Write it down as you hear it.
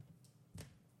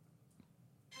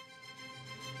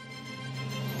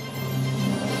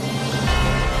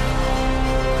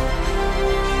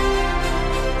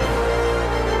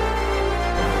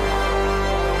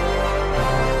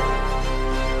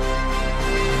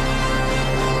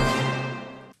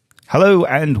Hello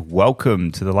and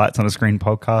welcome to the Lights on a Screen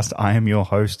podcast. I am your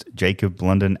host, Jacob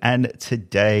London, and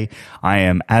today I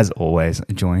am, as always,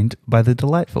 joined by the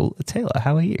delightful Taylor.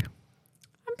 How are you?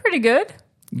 I'm pretty good.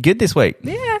 Good this week?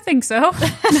 Yeah, I think so.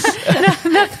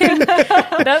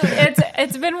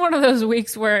 It's been one of those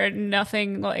weeks where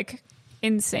nothing like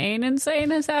insane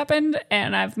has happened,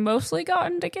 and I've mostly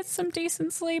gotten to get some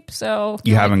decent sleep. So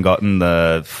you haven't gotten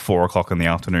the 4:00 in the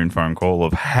afternoon phone call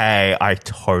of, hey, I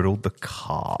totaled the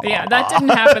car. Yeah, that didn't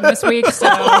happen this week. So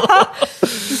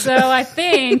I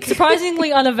think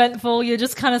surprisingly uneventful. You're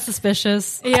just kind of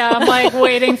suspicious. Yeah, I'm like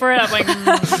waiting for it. I'm like,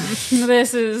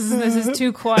 this is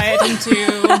too quiet and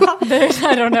too.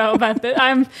 I don't know about this.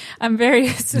 I'm very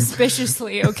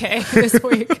suspiciously okay this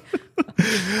week.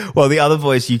 Well, the other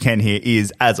voice you can hear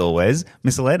is, as always,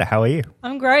 Miss Alayna. How are you?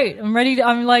 I'm great. I'm ready to,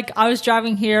 I was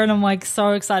driving here and I'm like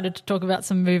so excited to talk about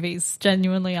some movies.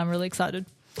 Genuinely, I'm really excited.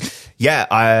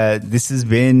 Yeah, this has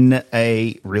been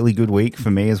a really good week for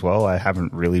me as well. I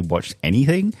haven't really watched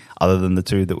anything other than the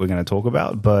two that we're going to talk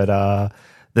about. But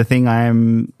the thing I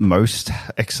am most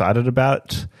excited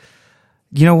about,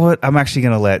 you know what? I'm actually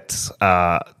going to let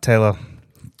Taylor...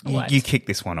 You kick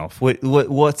this one off. What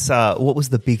was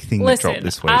the big thing that dropped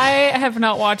this week? I have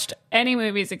not watched any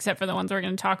movies except for the ones we're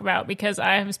going to talk about because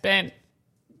I have spent,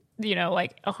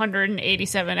 like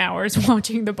 187 hours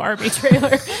watching the Barbie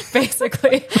trailer,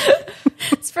 basically.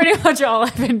 It's pretty much all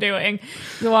I've been doing,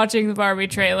 watching the Barbie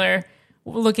trailer,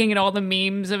 looking at all the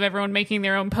memes of everyone making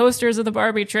their own posters of the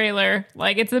Barbie trailer.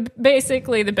 Like, it's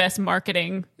basically the best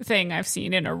marketing thing I've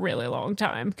seen in a really long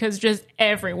time because just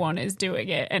everyone is doing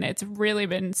it, and it's really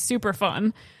been super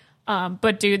fun.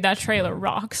 But, dude, that trailer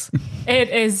rocks. It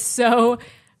is so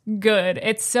good.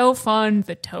 It's so fun.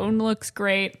 The tone looks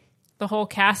great. The whole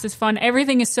cast is fun.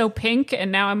 Everything is so pink,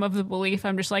 and now I'm of the belief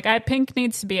I'm just like, pink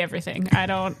needs to be everything. I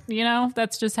don't,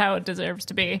 that's just how it deserves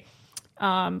to be.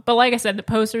 But like I said, the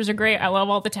posters are great. I love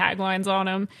all the taglines on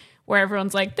them where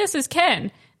everyone's like, this is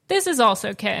Ken. This is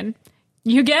also Ken.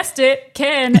 You guessed it,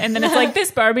 Ken. And then it's like,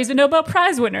 this Barbie's a Nobel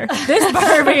Prize winner. This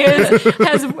Barbie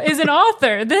is an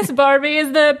author. This Barbie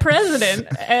is the president.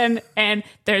 And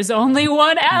there's only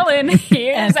one Alan.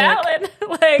 Here's Alan.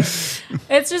 Like,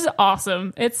 it's just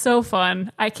awesome. It's so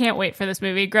fun. I can't wait for this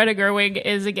movie. Greta Gerwig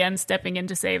is again stepping in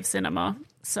to save cinema.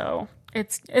 So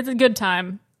it's a good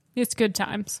time. It's good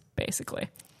times, basically.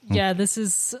 Yeah,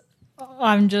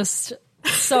 I'm just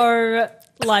so,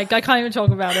 I can't even talk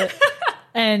about it.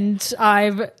 And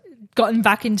I've gotten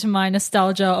back into my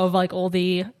nostalgia of, all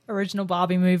the original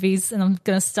Barbie movies, and I'm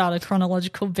going to start a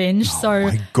chronological binge.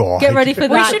 My God. Get ready for that.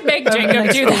 We should make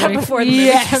Jacob do that before the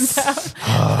movie comes out.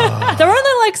 They're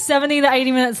only 70 to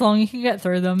 80 minutes long. You can get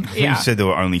through them. You said there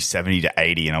were only 70 to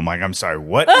 80, and I'm like, I'm sorry,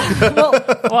 what?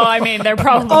 well, I mean, they're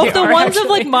probably of the ones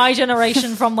actually. Of my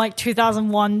generation from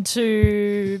 2001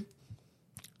 to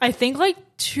I think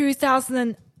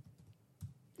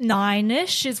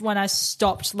 2009-ish is when I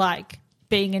stopped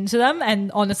being into them,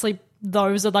 and honestly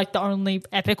those are the only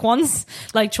epic ones,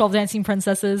 12 Dancing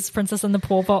Princesses, Princess and the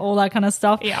Pauper, all that kind of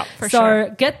stuff. Yeah, for sure.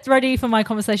 So get ready for my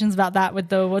conversations about that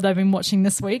with what I've been watching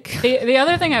this week. The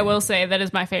other thing I will say that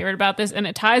is my favorite about this, and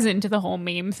it ties into the whole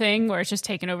meme thing where it's just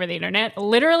taken over the internet,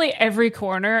 literally every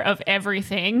corner of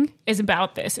everything is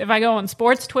about this. If I go on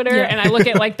sports Twitter and I look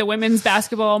at the women's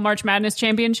basketball March Madness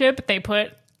championship, they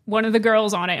put one of the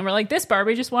girls on it and we're like, this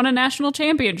Barbie just won a national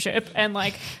championship. And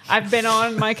I've been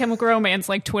on My Chemical Romance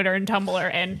Twitter and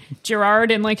Tumblr, and Gerard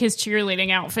in his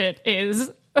cheerleading outfit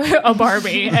is a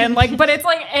Barbie. And but it's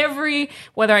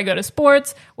whether I go to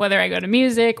sports, whether I go to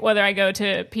music, whether I go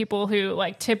to people who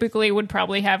typically would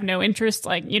probably have no interest,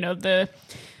 the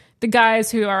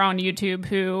guys who are on YouTube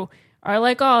who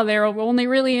are they're only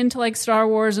really into Star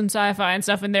Wars and sci-fi and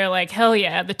stuff, and they're hell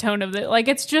yeah, the tone of it,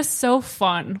 it's just so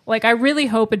fun. I really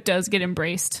hope it does get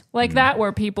embraced that,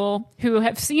 where people who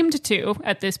have seemed to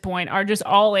at this point are just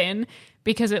all in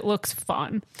because it looks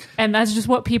fun, and that's just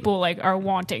what people are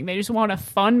wanting. They just want a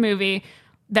fun movie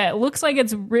that looks like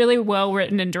it's really well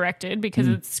written and directed because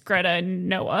it's Greta and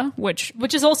Noah, which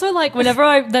is also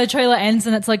whenever the trailer ends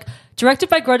and it's directed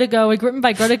by Greta Gerwig, written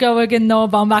by Greta Gerwig and Noah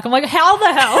Baumbach, I'm how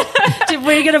the hell did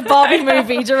we get a Barbie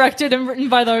movie directed and written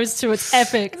by those two? It's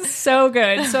epic. So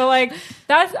good. So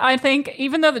that, I think,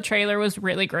 even though the trailer was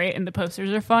really great and the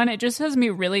posters are fun, it just has me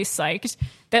really psyched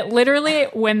that literally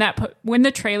when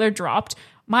the trailer dropped,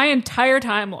 my entire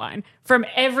timeline from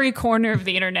every corner of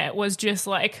the internet was just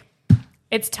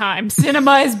it's time.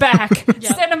 Cinema is back. Yep.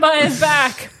 Cinema is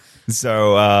back.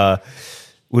 So,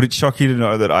 would it shock you to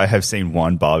know that I have seen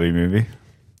one Barbie movie?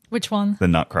 Which one? The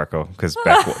Nutcracker, because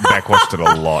Beck watched it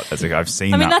a lot. I've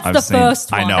seen. I mean, that. that's the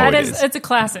first one. I know That it is. It's a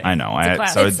classic. I know. It's a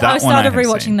classic. So that I one started have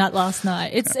rewatching seen. that last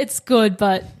night. It's good,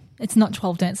 but it's not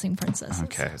 12 Dancing Princesses.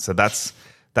 Okay, so that's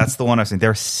the one I've seen.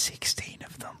 There are 16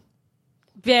 of them.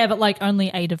 Yeah, but like only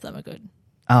 8 of them are good.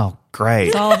 Oh,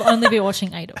 great. So I'll only be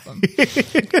watching 8 of them.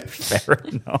 Fair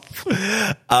enough.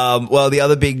 Well, the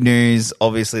other big news,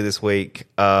 obviously, this week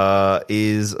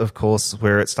is, of course,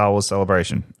 we're at Star Wars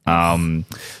Celebration. So I'm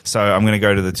going to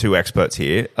go to the 2 experts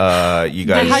here. You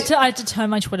guys, I had to turn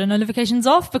my Twitter notifications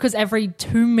off because every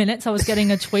 2 minutes I was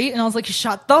getting a tweet and I was like,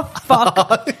 shut the fuck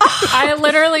up. I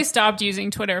literally stopped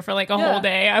using Twitter for like a Yeah. whole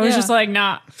day. I was Yeah. just like,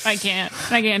 nah, I can't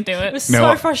do It it. was you know so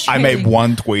what? frustrating. I made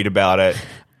one tweet about it.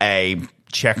 A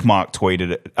checkmark tweeted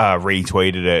it,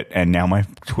 retweeted it, and now my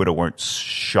Twitter won't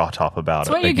shut up about That's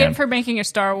it what you again. get for making a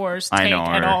Star Wars I take know.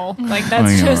 at all. Like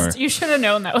that's I know. just you should have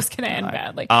known that was going to end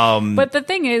badly. But the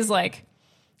thing is, like,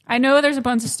 I know there's a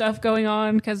bunch of stuff going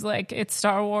on because like it's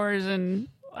Star Wars, and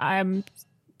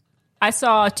I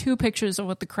saw 2 pictures of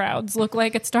what the crowds look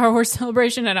like at Star Wars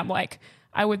Celebration, and I'm like,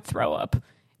 I would throw up.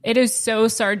 It is so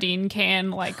sardine can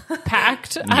like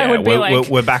packed. I would be like,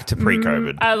 we're back to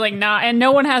pre-COVID. I was like, nah, and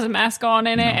no one has a mask on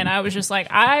in it, and I was just like,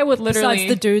 I would literally. Besides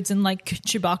the dudes in like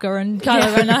Chewbacca and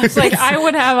Kylo Ren. It's like I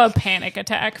would have a panic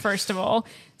attack, first of all.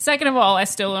 Second of all, I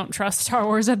still don't trust Star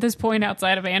Wars at this point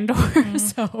outside of Andor.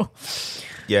 So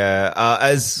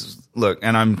Yeah, look,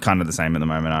 and I'm kind of the same at the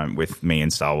moment. I'm with me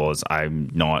and Star Wars. I'm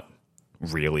not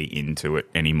really into it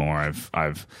anymore.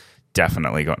 I've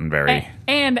definitely gotten very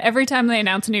and every time they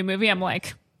announce a new movie, I'm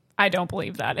like, I don't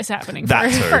believe that is happening.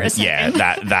 that for a too. second.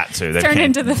 Yeah, that too. They've Turned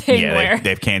into the thing where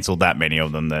they've cancelled that many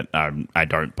of them that I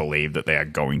don't believe that they are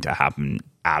going to happen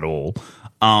at all.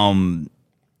 So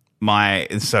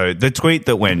the tweet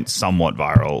that went somewhat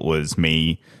viral was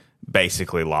me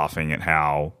basically laughing at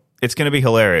how it's going to be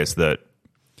hilarious that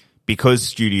because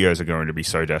studios are going to be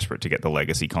so desperate to get the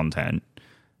legacy content,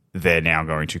 they're now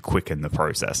going to quicken the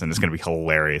process, and it's going to be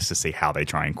hilarious to see how they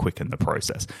try and quicken the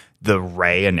process. The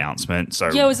Rey announcement. So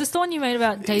Yeah, was this the one you made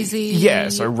about Daisy? yeah,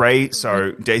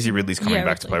 so Daisy Ridley's coming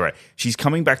back to play Rey. She's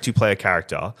coming back to play a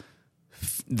character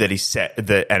that is set and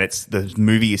the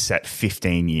movie is set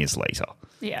 15 years later.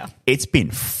 yeah. It's been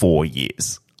 4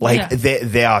 years. Like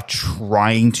they are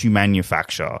trying to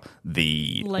manufacture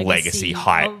the legacy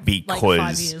hype of, because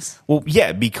like 5 years. Well,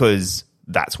 yeah, because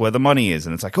that's where the money is,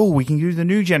 and it's like, oh, we can use the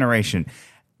new generation,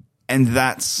 and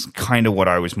that's kind of what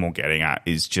I was more getting at.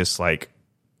 Is just like,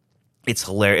 it's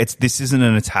hilarious. This isn't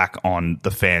an attack on the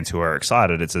fans who are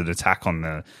excited. It's an attack on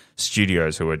the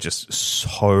studios who are just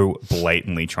so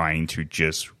blatantly trying to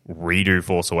just redo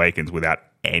Force Awakens without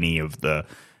any of the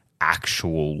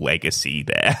actual legacy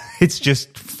there. It's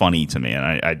just funny to me,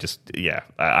 and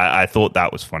I thought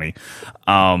that was funny.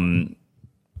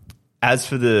 As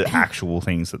for the actual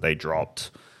things that they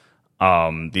dropped, the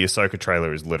Ahsoka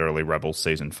trailer is literally Rebels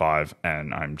Season 5,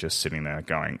 and I'm just sitting there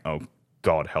going, oh,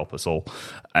 God help us all.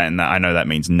 And I know that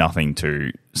means nothing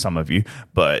to some of you,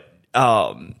 but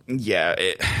I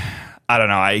don't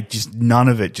know. None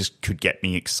of it just could get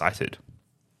me excited.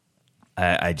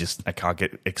 I can't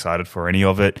get excited for any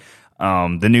of it.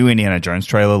 The new Indiana Jones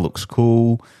trailer looks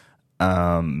cool.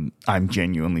 I'm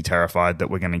genuinely terrified that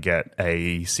we're going to get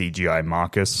a CGI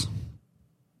Marcus.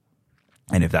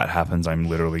 And if that happens, I'm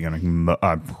literally going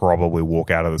to probably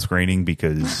walk out of the screening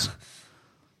because,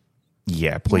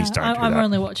 please don't do that. I'm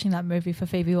only watching that movie for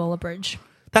Phoebe Waller-Bridge.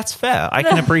 That's fair. I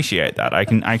can appreciate that. I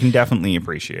can definitely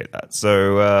appreciate that.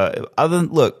 So,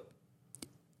 look,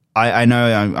 I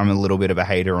know I'm a little bit of a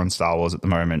hater on Star Wars at the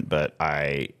moment, but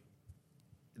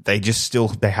they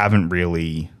haven't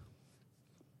really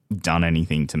done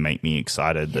anything to make me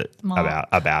excited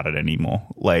about it anymore.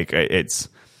 Like it's,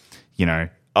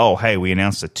 oh, hey, we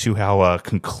announced a 2-hour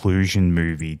conclusion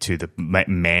movie to the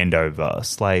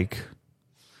Mandoverse. Like,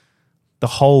 the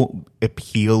whole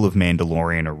appeal of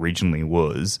Mandalorian originally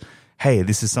was, hey,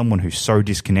 this is someone who's so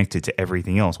disconnected to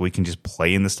everything else. We can just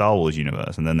play in the Star Wars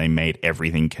universe. And then they made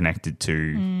everything connected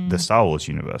to the Star Wars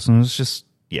universe. And it was just,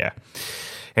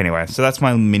 Anyway, so that's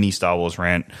my mini Star Wars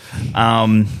rant.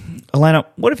 Alayna,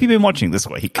 what have you been watching this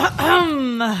week?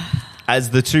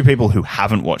 As the 2 people who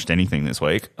haven't watched anything this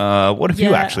week, what have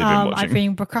you actually been watching? I've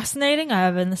been procrastinating. I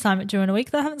have an assignment during a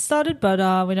week that I haven't started, but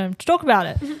we don't have to talk about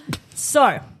it.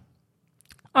 So,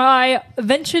 I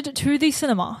ventured to the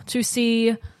cinema to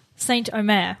see Saint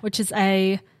Omer, which is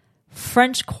a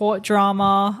French court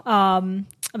drama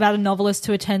about a novelist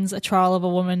who attends a trial of a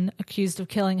woman accused of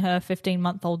killing her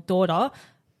 15-month-old daughter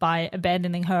by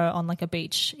abandoning her on like a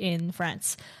beach in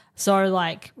France. So,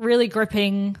 like, really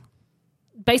gripping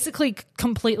basically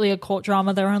completely a court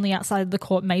drama. They're only outside of the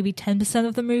court maybe 10%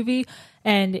 of the movie,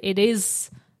 and it is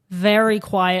very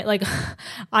quiet. Like,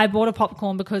 I bought a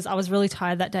popcorn because I was really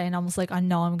tired that day, and I was like, I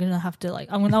know I'm gonna have to, like,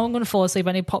 I'm gonna fall asleep.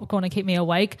 I need popcorn to keep me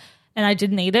awake, and I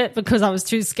didn't eat it because I was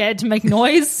too scared to make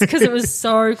noise because it was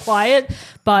so quiet.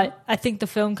 But I think the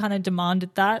film kind of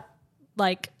demanded that,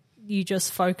 like, you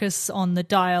just focus on the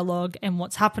dialogue and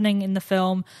what's happening in the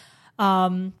film.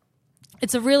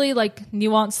 It's a really, like,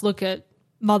 nuanced look at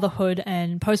motherhood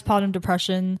and postpartum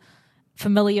depression,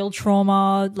 familial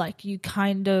trauma. Like, you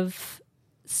kind of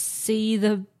see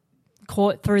the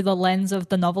court through the lens of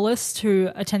the novelist who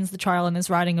attends the trial and is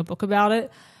writing a book about it.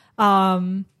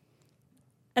 And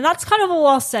that's kind of all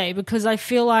I'll say, because I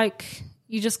feel like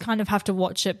you just kind of have to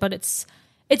watch it. But it's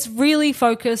really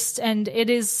focused, and it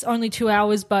is only 2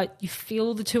 hours, but you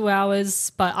feel the 2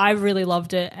 hours. But I really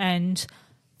loved it and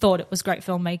thought it was great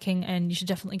filmmaking, and you should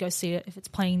definitely go see it if it's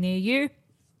playing near you.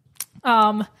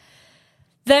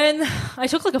 Then I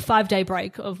took like a 5-day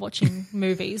break of watching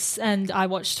movies, and I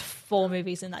watched 4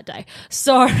 movies in that day.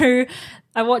 So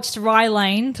I watched Rye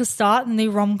Lane to start, the new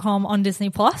rom-com on Disney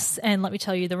Plus, and let me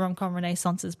tell you, the rom-com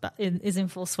renaissance is in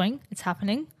full swing. It's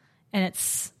happening, and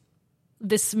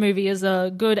this movie is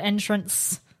a good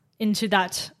entrance into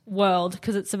that world,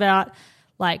 because it's about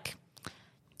like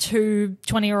 2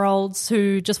 20-year-olds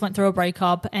who just went through a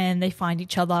breakup and they find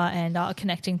each other and are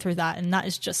connecting through that. And that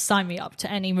is just, sign me up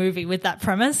to any movie with that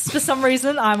premise. For some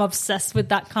reason, I'm obsessed with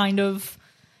that kind of,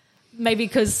 maybe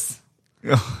because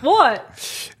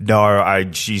what?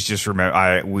 No, she's just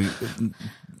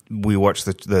we watched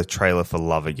the trailer for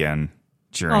Love Again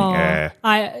during air.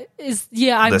 I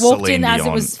walked in as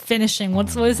it was finishing.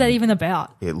 What is that even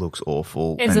about? It looks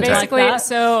awful. It's basically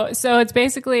so it's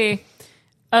basically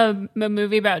a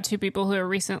movie about 2 people who are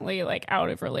recently, like, out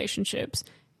of relationships,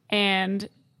 and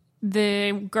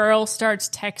the girl starts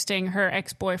texting her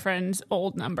ex-boyfriend's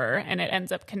old number, and it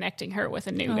ends up connecting her with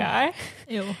a new guy.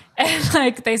 Ew. And,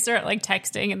 like, they start, like,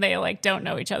 texting, and they, like, don't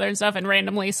know each other and stuff, and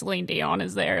randomly Celine Dion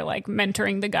is there, like,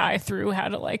 mentoring the guy through how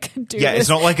to, like, do this. It's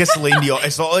not like a Celine Dion.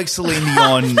 It's not like Celine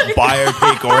Dion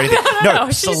biopic or anything. No,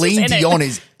 Celine Dion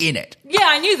is in it. Yeah,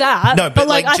 I knew that. No, but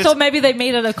like, I thought maybe they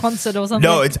meet at a concert or something.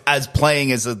 No, it's as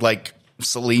playing as a, like,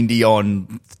 Celine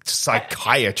Dion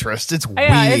psychiatrist. It's weird.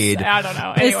 I don't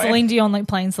know. Anyway. Is Celine Dion, like,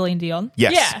 playing Celine Dion?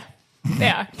 Yes.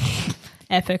 Yeah.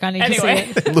 Epic. I need to see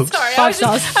it. Look, Sorry, I was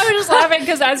just laughing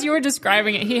because as you were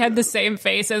describing it, he had the same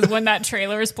face as when that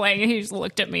trailer was playing, and he just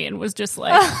looked at me and was just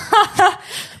like,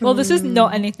 well, this is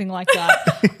not anything like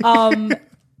that.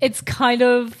 It's kind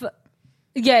of,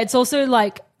 it's also,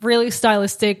 like, really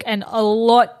stylistic and a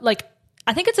lot, like,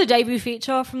 I think it's a debut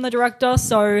feature from the director,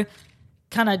 so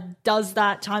kind of does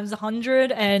that times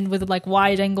 100, and with, like,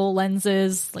 wide angle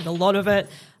lenses, like, a lot of it.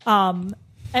 And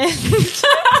if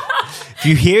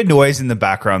you hear noise in the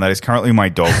background, that is currently my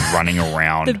dog running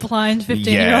around. The blind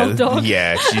 15-year-old dog.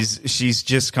 Yeah, she's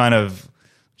just kind of...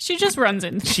 She just runs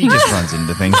into things,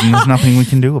 and there's nothing we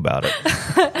can do about it.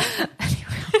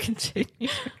 Anyway, I'll continue.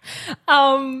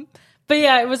 But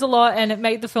yeah, it was a lot, and it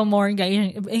made the film more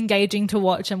engaging to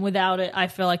watch, and without it, I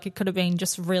feel like it could have been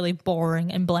just really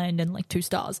boring and bland and, like, 2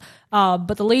 stars.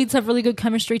 But the leads have really good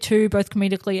chemistry too, both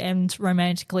comedically and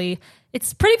romantically.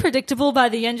 It's pretty predictable. By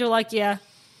the end, you're like, yeah.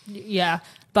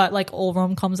 But, like, all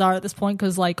rom-coms are at this point,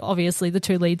 because, like, obviously the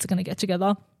 2 leads are going to get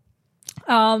together.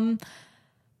 But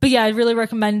yeah, I'd really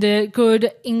recommend it.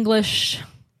 Good English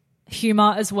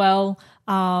humor as well.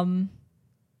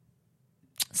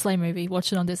 Slay movie.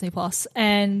 Watch it on Disney Plus.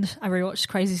 And I rewatched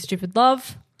Crazy Stupid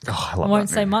Love. Oh, I love I won't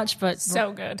say much, but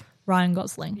so good. Ryan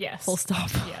Gosling. Yes. Full stop.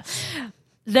 Yes.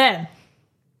 Then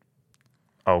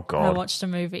Oh God. I watched a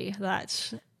movie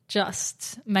that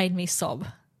just made me sob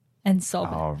and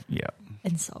sob Oh yeah.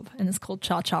 and sob. And it's called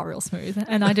Cha Cha Real Smooth.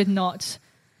 And I did not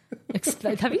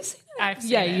expect. Have you seen it? I've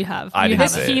seen Yeah, it. you have. I You didn't have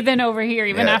see This it. heathen over here,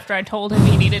 even Yeah. after I told him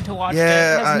he needed to watch it,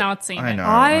 has not seen I it.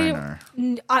 know.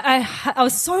 I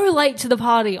was so late to the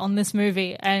party on this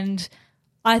movie, and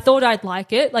I thought I'd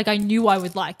like it. Like, I knew I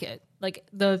would like it. Like,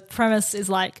 the premise is,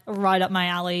 like, right up my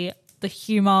alley. The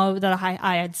humor that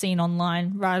I had seen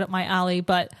online, right up my alley.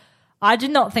 But I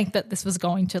did not think that this was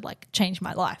going to, like, change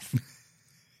my life.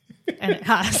 And it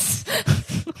has.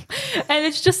 And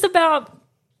it's just about,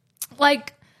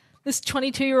 like, this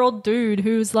 22-year-old dude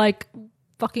who's, like,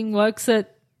 fucking works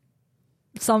at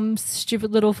some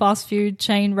stupid little fast food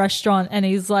chain restaurant, and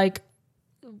he's, like,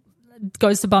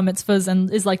 goes to bar mitzvahs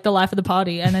and is, like, the life of the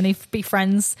party. And then he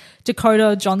befriends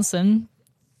Dakota Johnson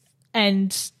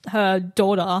and her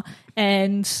daughter,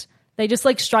 and they just,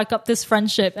 like, strike up this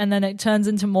friendship, and then it turns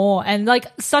into more. And, like,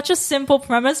 such a simple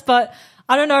premise, but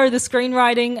I don't know, the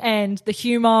screenwriting and the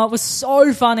humor was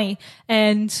so funny.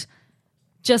 And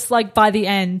just like by the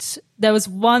end, there was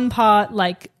one part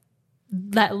like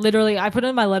that literally I put it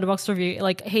in my Letterboxd review.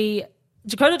 Like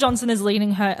Dakota Johnson is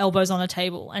leaning her elbows on a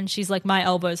table and she's like, my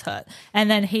elbows hurt. And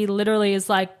then he literally is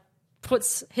like,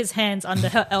 puts his hands under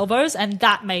her elbows, and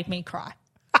that made me cry.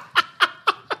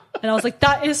 And I was like,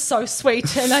 that is so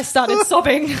sweet. And I started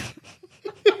sobbing.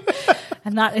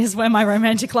 And that is where my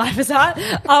romantic life is at.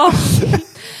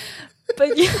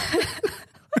 But yeah.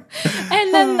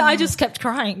 And then I just kept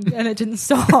crying and it didn't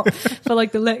stop for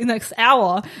like the next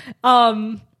hour.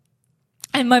 And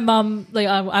my mum, like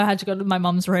I had to go to my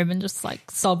mum's room and just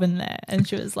like sob in there. And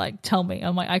she was like, tell me.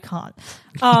 I'm like, I can't.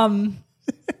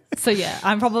 So yeah,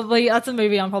 that's a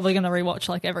movie I'm probably going to rewatch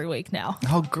like every week now.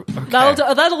 Oh, okay.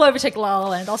 That'll overtake La La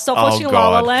Land. I'll stop watching La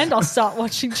La Land. I'll start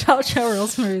watching Chow Chow Real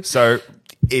Smooth. So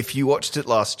if you watched it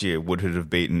last year, would it have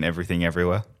beaten Everything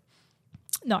Everywhere?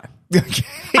 No. Okay.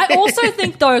 I also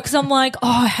think though, because I'm like,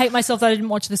 I hate myself that I didn't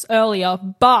watch this earlier,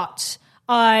 but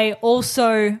I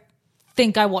also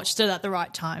think I watched it at the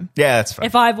right time. Yeah, that's fine.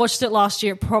 If I watched it last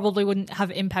year, it probably wouldn't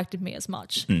have impacted me as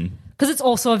much. Because it's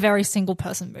also a very single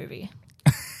person movie.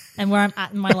 And where I'm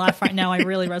at in my life right now, I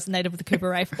really resonated with Cooper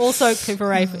Raiff. Also, Cooper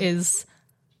Raiff is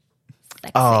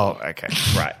sexy. Oh, okay.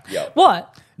 Right. Yep.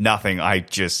 What? Nothing. I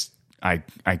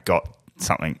got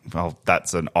something. Well,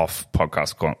 that's an off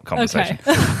podcast conversation.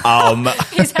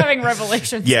 Okay. He's having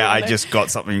revelations. Yeah, I just got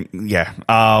something. Yeah.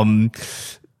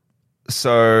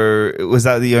 So was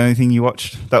that the only thing you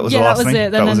watched? That was the last thing? Yeah,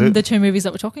 that was it. And then the two movies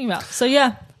that we're talking about. So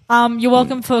yeah, you're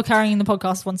welcome for carrying the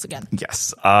podcast once again.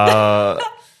 Yes.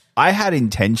 I had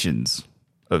intentions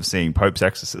of seeing Pope's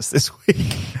Exorcist this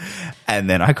week, and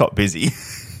then I got busy.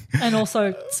 And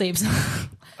also Siebes.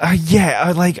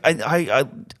 Yeah,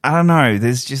 I don't know.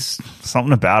 There's just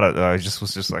something about it that I just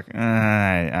was just like,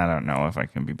 I don't know if I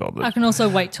can be bothered. I can also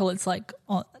wait till it's like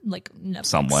on Netflix.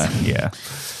 Somewhere, yeah.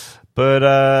 But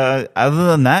other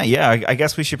than that, yeah, I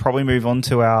guess we should probably move on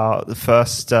to our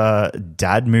first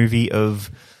dad movie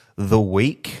of the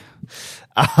week.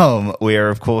 We are,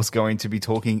 of course, going to be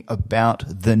talking about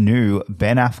the new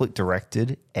Ben Affleck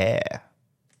directed Air.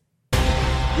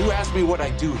 You asked me what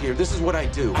I do here. This is what I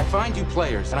do. I find you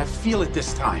players, and I feel it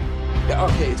this time. Yeah,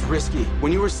 okay, it's risky.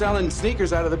 When you were selling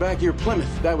sneakers out of the back of your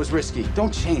Plymouth, that was risky.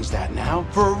 Don't change that now.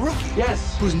 For a rookie?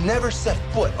 Yes. Who's never set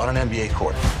foot on an NBA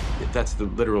court. That's the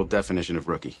literal definition of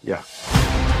rookie, yeah.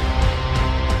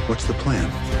 What's the plan?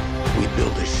 We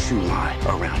build a shoe line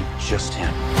around just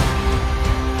him.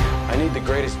 I need the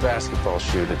greatest basketball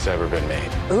shoe that's ever been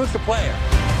made. Who's the player?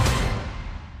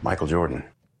 Michael Jordan.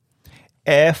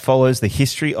 Air follows the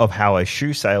history of how a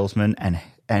shoe salesman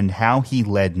and how he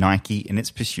led Nike in its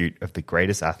pursuit of the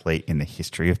greatest athlete in the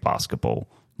history of basketball,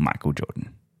 Michael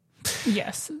Jordan.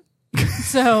 Yes.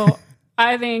 So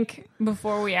I think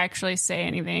before we actually say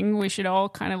anything, we should all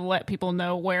kind of let people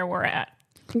know where we're at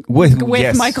with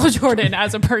yes. Michael Jordan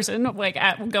as a person, like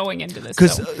going into this.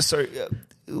 Because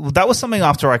that was something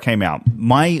after I came out.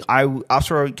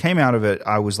 After I came out of it,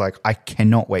 I was like, I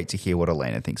cannot wait to hear what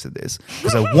Alayna thinks of this.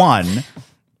 So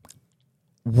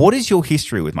what is your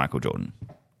history with Michael Jordan?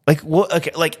 Like what?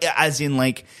 Okay, like as in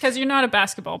like because you're not a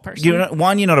basketball person. You're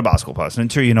not a basketball person,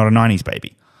 and two, you're not a '90s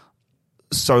baby.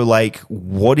 So like,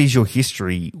 what is your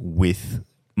history with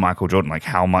Michael Jordan? Like,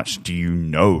 how much do you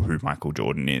know who Michael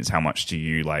Jordan is? How much do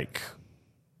you like?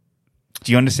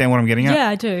 Do you understand what I'm getting at? Yeah,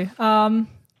 I do.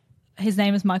 His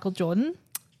name is Michael Jordan.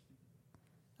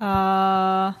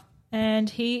 And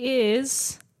he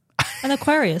is an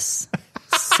Aquarius.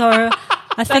 So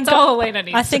I think all Alayna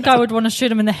needs I think I would want to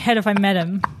shoot him in the head if I met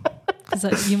him.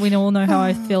 Because we all know how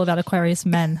I feel about Aquarius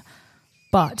men.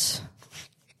 But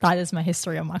that is my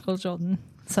history on Michael Jordan.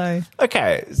 So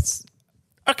Okay.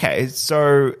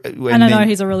 So and I know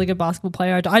he's a really good basketball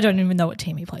player. I don't even know what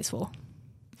team he plays for.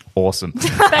 Awesome.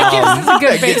 That gives us a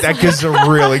good baseline. That gives a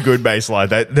really good baseline.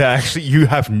 That actually, you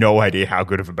have no idea how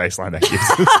good of a baseline that gives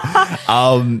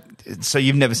us. So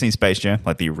you've never seen Space Jam,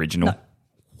 like the original? No.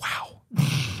 Wow.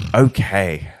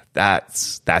 Okay.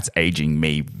 That's aging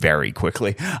me very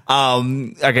quickly.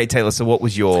 Okay, Taylor. So what do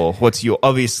you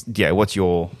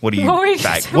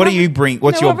bring?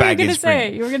 What's your baggage?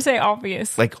 You were going to say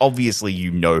obvious. Like, obviously,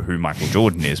 you know who Michael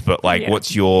Jordan is, but like, Yeah.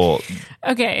 what's your?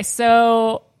 Okay,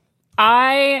 so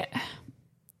I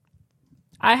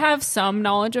have some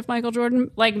knowledge of Michael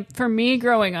Jordan. Like for me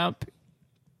growing up,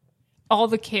 all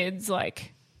the kids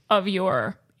like of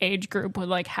your age group would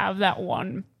like have that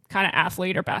one kind of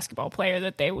athlete or basketball player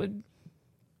that they would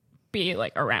be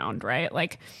like around, right?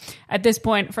 Like at this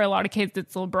point for a lot of kids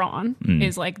it's LeBron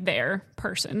is like their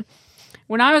person.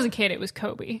 When I was a kid it was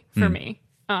Kobe for me.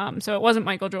 So it wasn't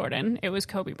Michael Jordan. It was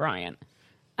Kobe Bryant.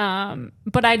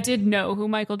 But I did know who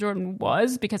Michael Jordan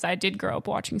was because I did grow up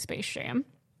watching Space Jam.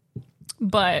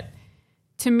 But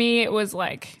to me, it was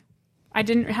like I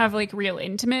didn't have like real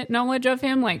intimate knowledge of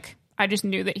him. Like I just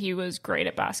knew that he was great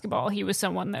at basketball. He was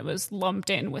someone that was lumped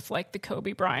in with like the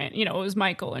Kobe Bryant. You know, it was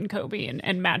Michael and Kobe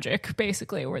and Magic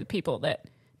basically were the people that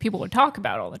people would talk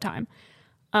about all the time.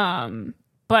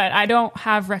 But I don't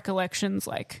have recollections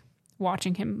like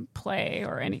watching him play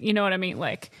or any, you know what I mean?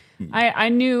 Like I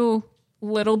knew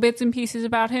little bits and pieces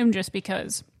about him just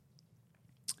because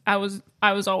I was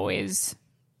always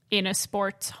in a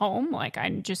sports home. Like I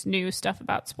just knew stuff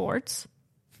about sports,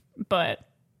 but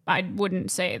I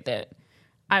wouldn't say that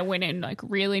I went in like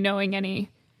really knowing any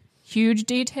huge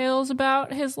details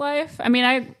about his life. I mean,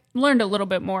 I learned a little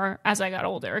bit more as I got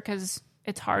older because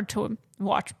it's hard to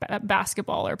watch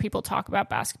basketball or people talk about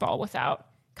basketball without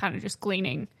kind of just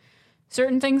gleaning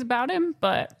certain things about him.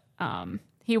 But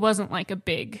he wasn't like a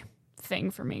big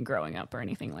thing for me growing up or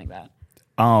anything like that.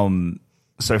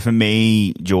 So for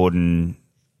me, Jordan,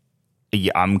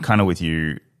 yeah, I'm kind of with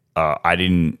you. I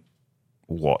didn't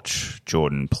watch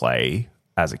Jordan play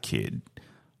as a kid,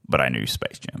 but I knew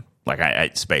Space Jam.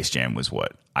 Like Space Jam was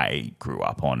what I grew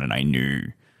up on, and I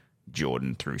knew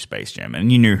Jordan through Space Jam,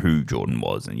 and you knew who Jordan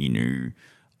was, and you knew,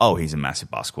 oh, he's a massive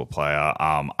basketball player.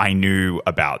 I knew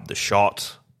about the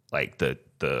shot, like the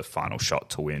final shot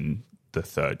to win the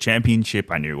third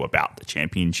championship. I knew about the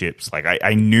championships. Like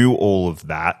I knew all of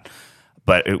that,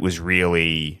 but it was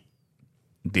really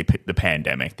the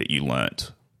pandemic that you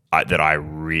learnt. That I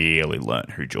really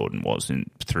learnt who Jordan was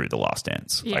through The Last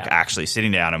Dance. Yeah. Like actually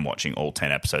sitting down and watching all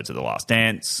 10 episodes of The Last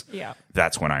Dance. Yeah.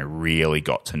 That's when I really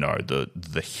got to know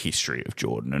the history of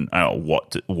Jordan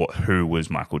and who was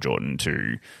Michael Jordan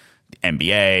to the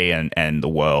NBA and the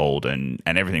world and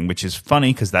everything, which is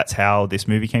funny because that's how this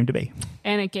movie came to be.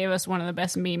 And it gave us one of the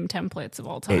best meme templates of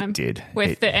all time. It did.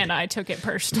 And I took it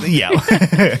personally. Yeah.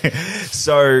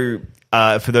 So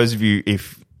for those of you,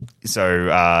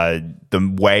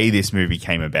 the way this movie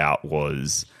came about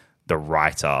was the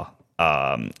writer,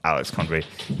 Alex Conway,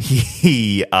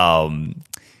 he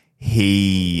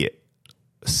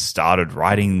started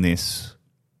writing this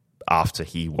after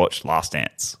he watched Last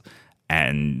Dance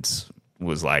and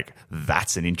was like,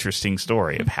 that's an interesting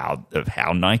story of how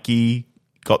Nike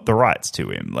got the rights to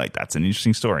him. Like, that's an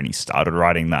interesting story. And he started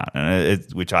writing that,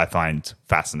 which I find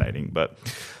fascinating. But,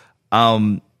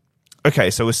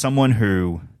 okay, so as someone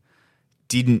who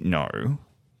didn't know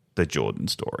the Jordan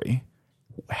story,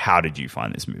 how did you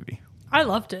find this movie? I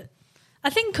loved it. I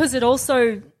think because it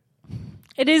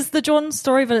is the Jordan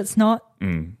story, but it's not.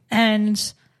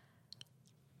 And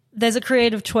there's a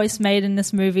creative choice made in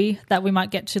this movie that we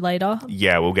might get to later.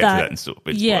 Yeah, we'll get to that in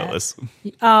spoilers.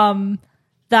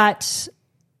 That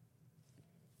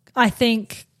I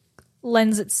think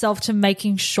lends itself to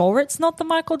making sure it's not the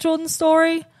Michael Jordan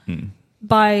story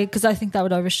because I think that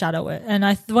would overshadow it.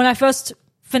 And when I first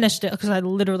finished it, because I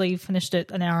literally finished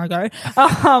it an hour ago,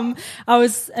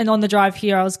 and on the drive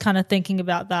here, I was kind of thinking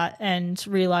about that and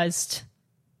realized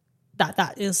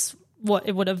that is what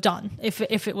it would have done if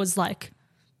it was like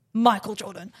Michael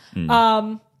Jordan.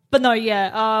 But no,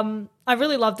 yeah, I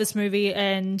really love this movie,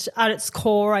 and at its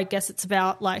core, I guess it's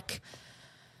about like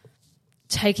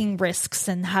taking risks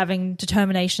and having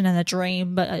determination and a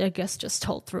dream, but I guess just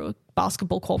told through a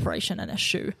basketball corporation and a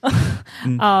shoe.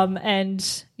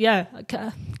 And yeah,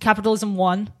 capitalism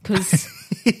won because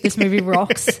this movie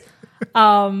rocks.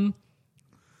 And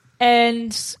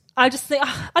I just think,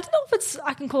 I don't know if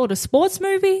I can call it a sports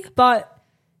movie, but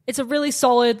it's a really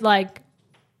solid, like,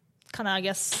 kind of, I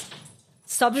guess,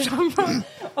 subgenre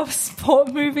of a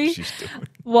sport movie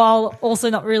while also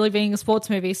not really being a sports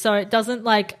movie. So it doesn't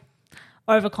like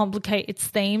overcomplicate its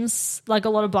themes like a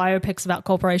lot of biopics about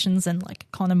corporations and like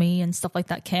economy and stuff like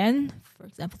that can. For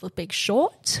example, The Big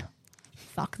Short.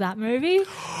 Fuck that movie.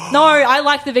 No, I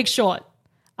like The Big Short.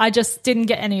 I just didn't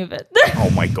get any of it. Oh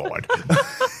my God.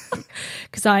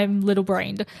 Because I'm little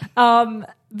brained. But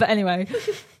anyway.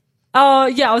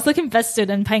 Yeah, I was like invested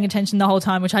and paying attention the whole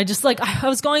time, which I just like, I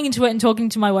was going into it and talking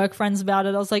to my work friends about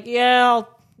it. I was like, yeah,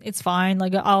 it's fine.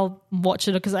 Like I'll watch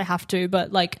it because I have to,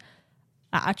 but like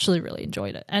I actually really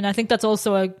enjoyed it. And I think that's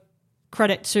also a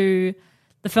credit to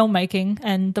the filmmaking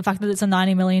and the fact that it's a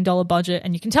 $90 million budget.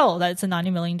 And you can tell that it's a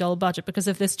 $90 million budget because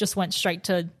if this just went straight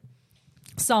to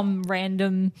some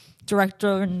random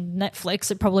director on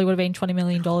Netflix, it probably would have been $20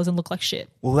 million and looked like shit.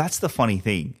 Well, that's the funny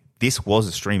thing. This was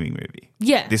a streaming movie.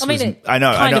 Yeah, I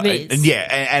know. Kind of is. Yeah,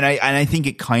 and I think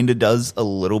it kind of does a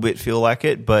little bit feel like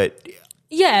it, but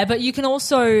yeah, but you can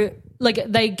also like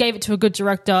they gave it to a good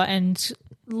director and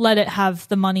let it have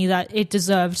the money that it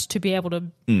deserved to be able to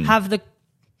have the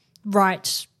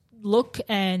right look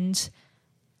and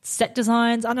set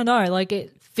designs. I don't know, like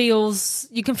it feels,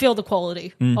 you can feel the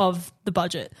quality of the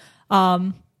budget.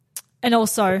 And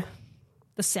also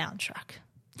the soundtrack.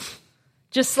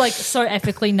 Just like so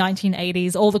epically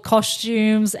 1980s, all the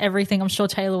costumes, everything. I'm sure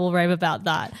Taylor will rave about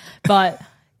that. But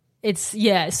it's, so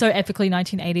epically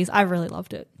 1980s. I really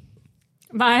loved it.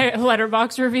 My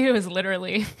Letterboxd review is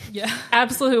literally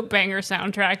absolute banger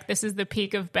soundtrack. This is the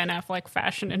peak of Ben Affleck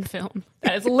fashion and film.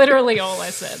 That is literally all I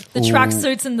said. The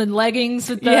tracksuits and the leggings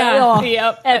with the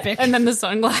epic. And then the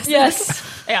sunglasses.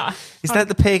 Yes. Yeah. Is that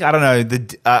the peak? I don't know.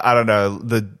 I don't know.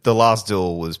 The Last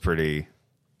Duel was pretty.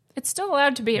 It's still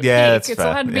allowed to be a That's peak. It's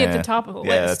fair. allowed to be at the top of the list.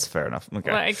 Yeah, that's fair enough.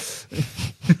 Okay. Like,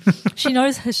 She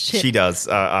knows her shit. She does.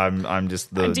 I'm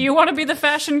just the. do you want to be the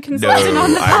fashion No, consultant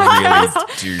on the I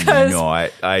podcast? really do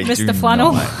not. I Mr. do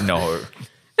Flannel? not. No.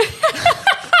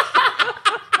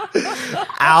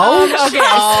 Ouch.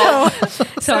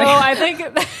 Okay, so I think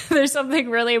there's something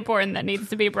really important that needs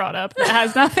to be brought up that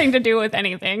has nothing to do with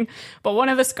anything. But one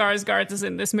of the Skarsgårds is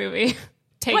in this movie.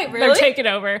 Wait, really? They're taking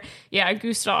over. Yeah,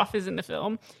 Gustav is in the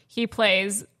film. He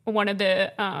plays one of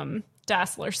the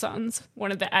Dassler sons,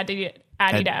 one of the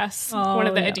Adidas, one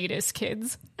of the Adidas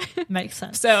kids. Makes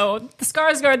sense. So the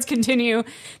Skarsgårds continue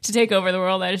to take over the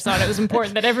world. I just thought it was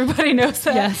important that everybody knows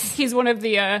that. Yes. He's one of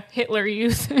the Hitler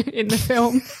youth in the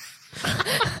film.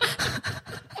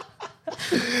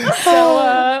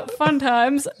 So fun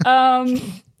times.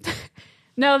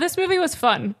 No, this movie was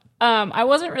fun. I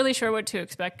wasn't really sure what to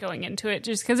expect going into it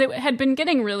just because it had been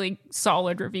getting really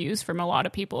solid reviews from a lot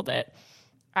of people that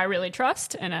I really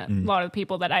trust and a lot of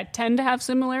people that I tend to have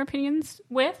similar opinions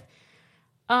with.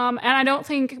 And I don't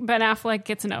think Ben Affleck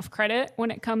gets enough credit when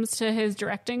it comes to his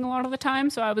directing a lot of the time.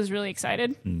 So I was really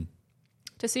excited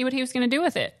to see what he was going to do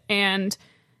with it. And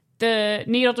the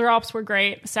needle drops were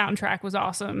great. The soundtrack was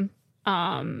awesome.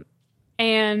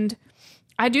 And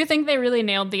I do think they really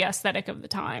nailed the aesthetic of the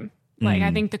time. Like,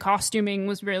 I think the costuming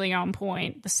was really on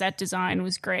point. The set design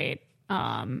was great.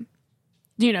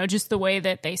 Just the way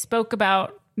that they spoke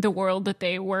about the world that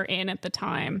they were in at the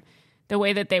time, the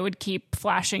way that they would keep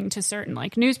flashing to certain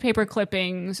like newspaper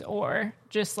clippings or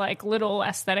just like little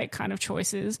aesthetic kind of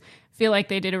choices. I feel like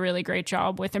they did a really great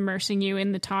job with immersing you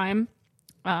in the time.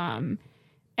 And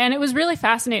it was really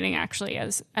fascinating, actually,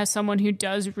 as someone who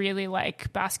does really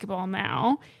like basketball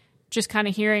now, just kind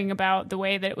of hearing about the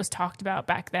way that it was talked about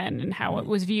back then and how it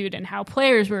was viewed and how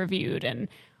players were viewed and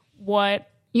what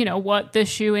the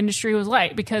shoe industry was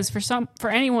like. Because for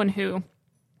anyone who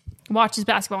watches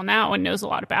basketball now and knows a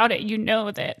lot about it, you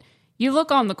know that you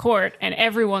look on the court and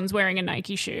everyone's wearing a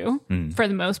Nike shoe for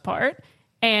the most part.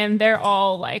 And they're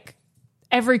all like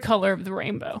every color of the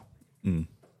rainbow.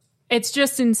 It's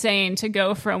just insane to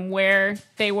go from where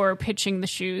they were pitching the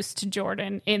shoes to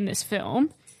Jordan in this film,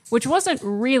 which wasn't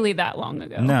really that long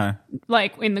ago. No.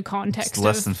 Like in the context It's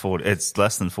less than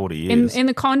 40 years. in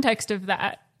the context of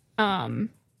that,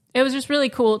 it was just really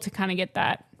cool to kind of get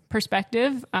that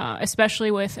perspective,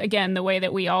 especially with, again, the way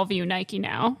that we all view Nike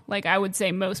now. Like, I would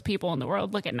say most people in the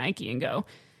world look at Nike and go,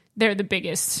 they're the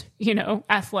biggest,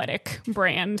 athletic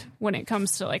brand when it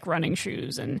comes to like running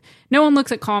shoes. And no one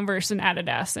looks at Converse and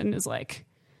Adidas and is like,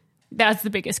 that's the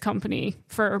biggest company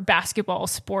for basketball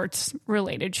sports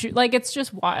related shoes. Like, it's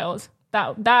just wild.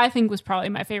 That I think was probably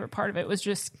my favorite part of it, was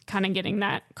just kind of getting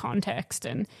that context.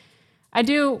 And I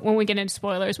do, when we get into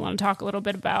spoilers, want to talk a little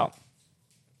bit about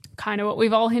kind of what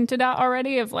we've all hinted at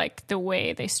already of like the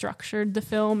way they structured the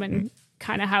film and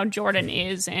kind of how Jordan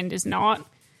is and is not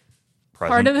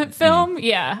part of the film.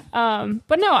 Yeah.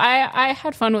 But no, I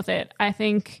had fun with it. I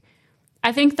think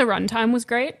the runtime was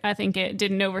great. I think it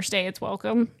didn't overstay its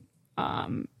welcome.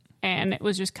 And it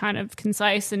was just kind of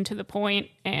concise and to the point,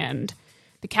 and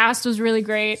the cast was really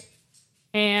great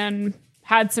and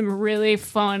had some really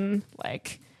fun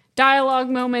like dialogue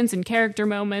moments and character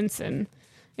moments, and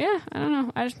yeah, I don't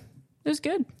know, it was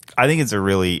good. I think it's a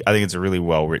really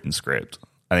well written script.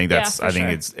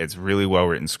 It's really well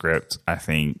written script. I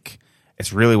think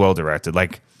it's really well directed.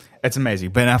 Like, it's amazing.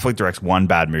 Ben Affleck directs one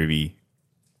bad movie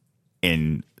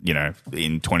in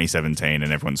 2017,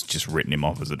 and everyone's just written him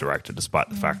off as a director, despite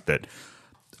the fact that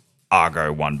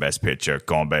Argo won Best Picture.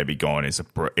 Gone Baby Gone is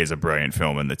a brilliant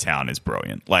film, and The Town is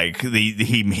brilliant. Like,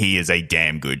 he is a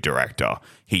damn good director.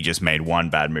 He just made one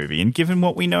bad movie, and given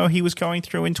what we know he was going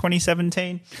through in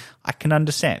 2017, I can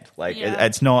understand. Like,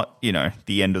 it's not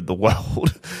the end of the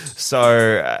world.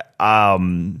 So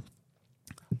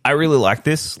I really like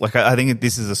this. Like, I think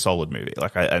this is a solid movie.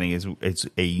 Like, I think it's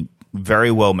a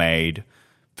very well made,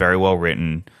 very well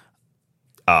written.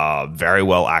 very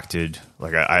well acted.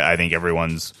 Like I think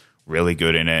everyone's really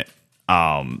good in it.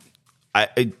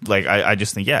 I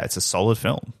just think it's a solid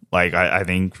film. Like I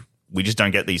think we just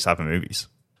don't get these type of movies,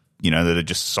 that are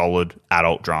just solid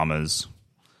adult dramas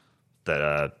that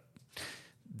are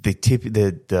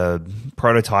the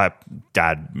prototype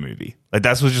dad movie. Like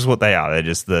that's just what they are. They're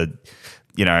just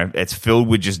it's filled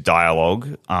with just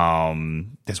dialogue.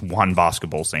 There's one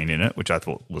basketball scene in it, which I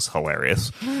thought was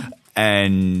hilarious.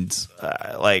 And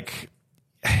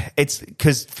it's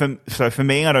because for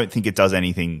me, I don't think it does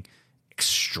anything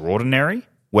extraordinary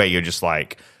where you're just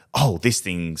like, oh, this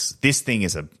thing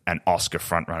is an Oscar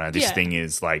frontrunner. This thing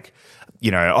is like,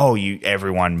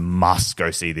 everyone must go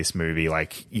see this movie.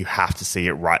 Like you have to see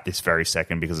it right this very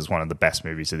second because it's one of the best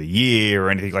movies of the year or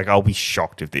anything. Like I'll be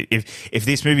shocked if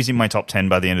this movie's in my top 10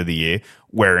 by the end of the year,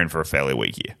 we're in for a fairly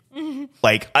weak year. Mm-hmm.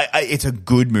 Like it's a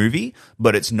good movie,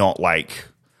 but it's not like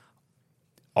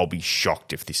I'll be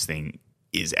shocked if this thing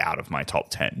is out of my top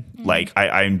 10. Mm. Like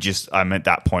I'm at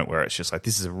that point where it's just like,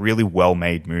 this is a really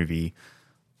well-made movie.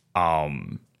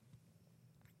 And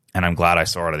I'm glad I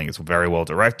saw it. I think it's very well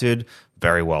directed,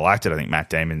 very well acted. I think Matt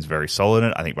Damon's very solid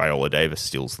in it. I think Viola Davis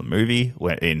steals the movie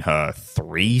in her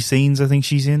 3 scenes I think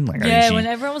she's in. Like, when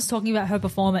everyone was talking about her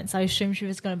performance, I assumed she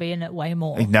was going to be in it way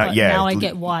more. Now I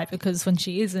get why, because when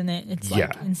she is in it, it's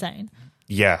insane.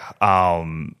 Yeah.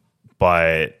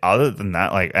 But other than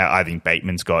that, like I think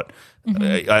Bateman's got.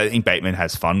 Mm-hmm. I think Bateman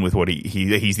has fun with what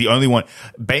he's the only one.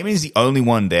 Bateman's the only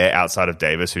one there outside of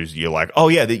Davis who's you're like, oh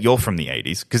yeah, you're from the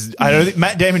 80s, because I don't think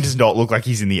Matt Damon does not look like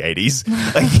he's in the 80s.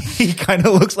 Like he kind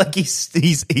of looks like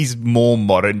he's more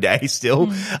modern day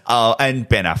still. And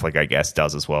Ben Affleck, I guess,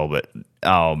 does as well. But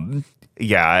I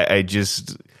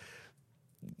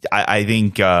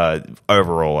think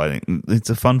overall, I think it's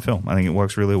a fun film. I think it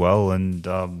works really well, and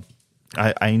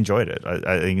I enjoyed it.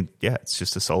 I think it's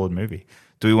just a solid movie.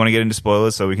 Do we want to get into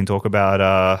spoilers so we can talk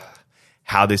about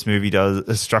how this movie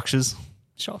structures?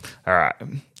 Sure. All right,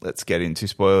 let's get into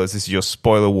spoilers. This is your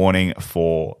spoiler warning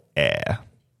for Air.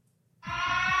 Spoiler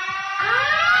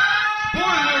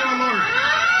alert!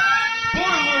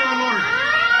 Spoiler alert!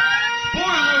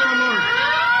 Spoiler alert!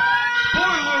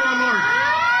 Spoiler alert!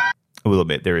 I will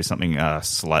admit there is something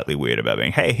slightly weird about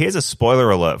being, hey, here's a spoiler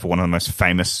alert for one of the most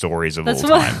famous stories of all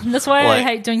time. That's why I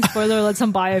hate doing spoiler alerts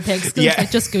on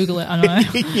biopics. Just Google it. I don't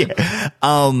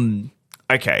know.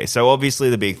 Okay, so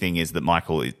obviously the big thing is that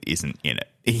Michael isn't in it.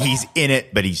 He's in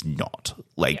it, but he's not.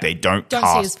 Like they don't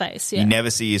see his face. Yeah. You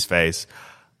never see his face.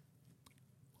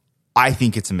 I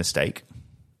think it's a mistake.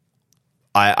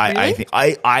 I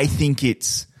think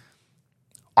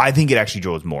it actually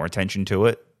draws more attention to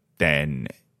it than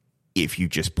if you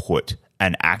just put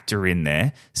an actor in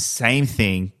there. Same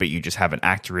thing, but you just have an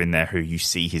actor in there who you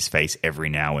see his face every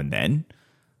now and then.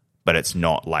 But it's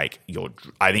not like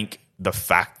I think the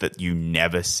fact that you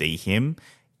never see him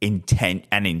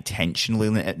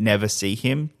intentionally never see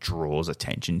him draws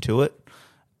attention to it.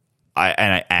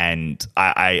 I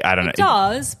don't know. It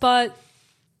does, but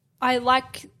I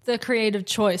like the creative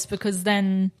choice because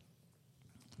then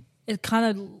it kind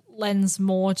of lends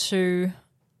more to.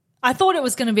 I thought it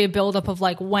was going to be a build-up of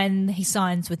like when he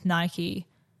signs with Nike,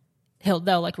 they'll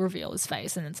like reveal his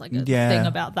face, and it's like a thing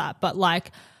about that. But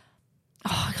like,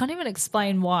 I can't even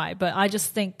explain why. But I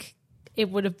just think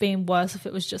it would have been worse if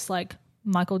it was just like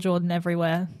Michael Jordan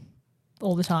everywhere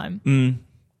all the time.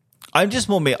 I'm just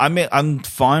more. I'm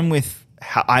fine with.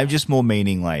 I'm just more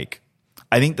meaning like.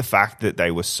 I think the fact that they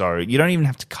were you don't even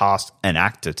have to cast an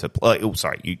actor to play.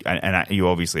 You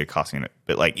obviously are casting it,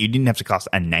 but like you didn't have to cast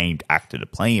a named actor to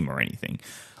play him or anything.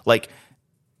 Like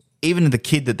even the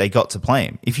kid that they got to play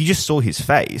him, if you just saw his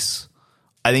face,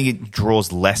 I think it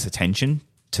draws less attention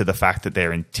to the fact that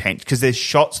they're because there's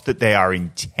shots that they are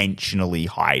intentionally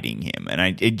hiding him,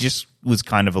 and it just was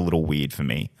kind of a little weird for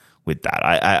me with that.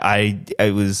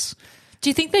 I was. Do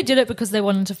you think they did it because they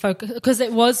wanted to focus? Because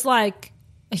it was like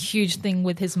a huge thing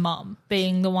with his mum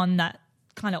being the one that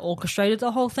kind of orchestrated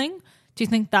the whole thing. Do you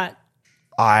think that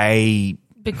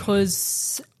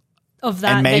because of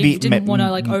that they didn't want to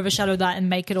like overshadow that and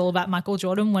make it all about Michael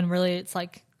Jordan when really it's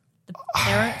like the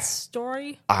parents'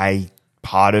 story?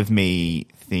 Part of me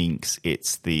thinks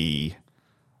it's we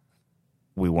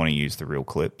want to use the real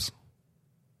clips.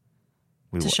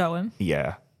 To show him?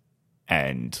 Yeah.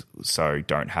 And so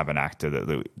don't have an actor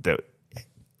that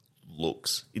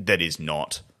that is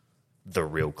not the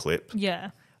real clip. Yeah.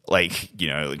 Like,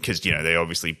 because, they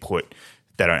obviously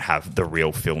they don't have the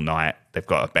real Phil Knight. They've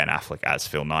got Ben Affleck as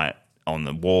Phil Knight on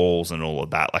the walls and all of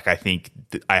that. Like, I think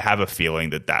I have a feeling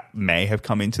that may have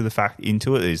come into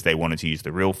it is they wanted to use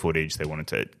the real footage. They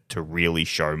wanted to really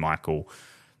show Michael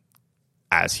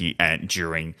as he and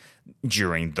during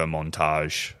the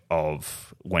montage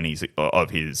of when he's of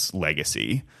his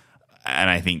legacy, and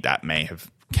I think that may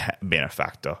have been a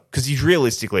factor because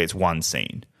realistically it's one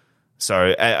scene.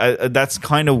 So that's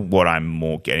kind of what I'm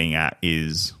more getting at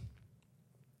is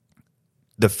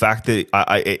the fact that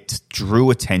it drew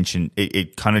attention.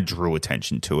 It kind of drew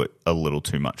attention to it a little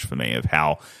too much for me of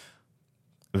how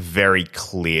very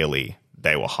clearly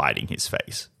they were hiding his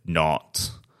face,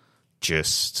 not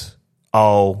just,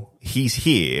 oh, he's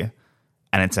here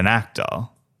and it's an actor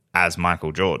as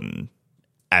Michael Jordan.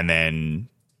 And then.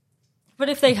 But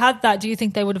if they had that, do you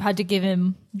think they would have had to give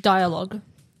him dialogue?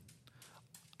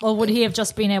 Or would he have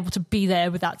just been able to be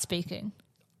there without speaking?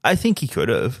 I think he could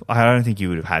have. I don't think you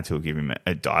would have had to give him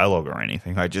a dialogue or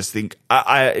anything. I just think,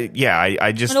 I just.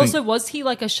 And think, also, was he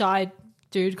like a shy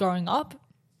dude growing up?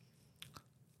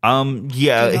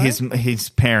 Yeah, his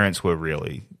parents were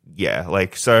really,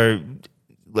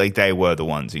 they were the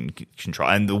ones in control,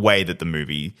 and the way that the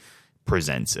movie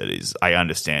presents it is, I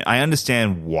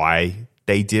understand why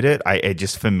they did it. It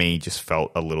just for me just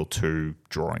felt a little too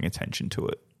drawing attention to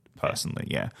it personally.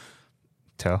 Yeah,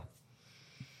 Tell.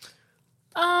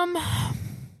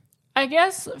 I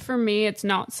guess for me, it's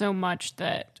not so much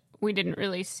that we didn't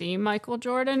really see Michael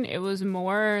Jordan. It was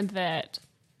more that,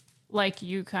 like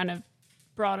you kind of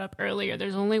brought up earlier,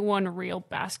 there's only one real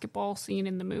basketball scene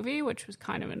in the movie, which was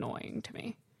kind of annoying to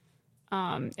me.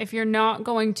 If you're not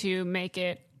going to make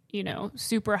it,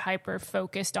 super hyper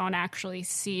focused on actually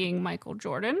seeing Michael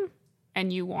Jordan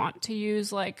and you want to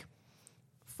use like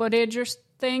footage or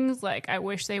things, like I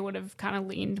wish they would have kind of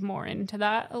leaned more into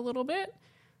that a little bit.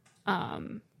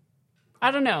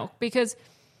 I don't know, because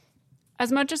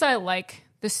as much as I like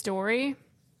the story,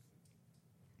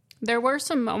 there were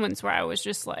some moments where I was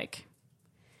just like,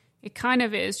 it kind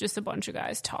of is just a bunch of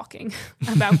guys talking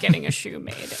about getting a shoe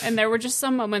made. And there were just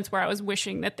some moments where I was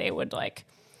wishing that they would like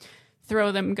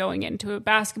throw them going into a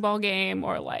basketball game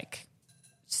or like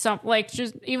some, like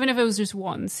just, even if it was just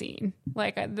one scene,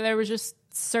 like there was just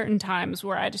certain times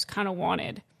where I just kind of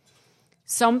wanted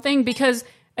something, because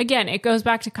again, it goes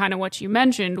back to kind of what you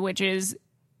mentioned, which is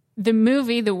the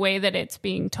movie, the way that it's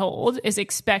being told is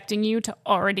expecting you to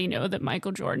already know that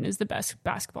Michael Jordan is the best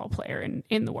basketball player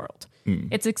in the world.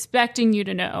 It's expecting you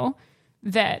to know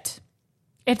that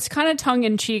it's kind of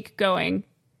tongue-in-cheek going,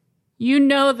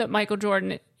 that Michael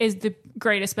Jordan is the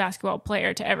greatest basketball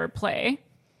player to ever play.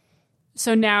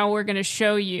 So now we're going to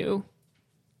show you,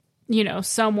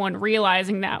 someone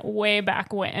realizing that way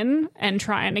back when and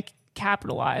trying to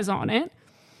capitalize on it.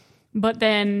 But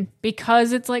then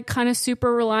because it's like kind of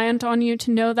super reliant on you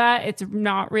to know that, it's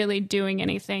not really doing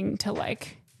anything to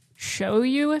like show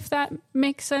you, if that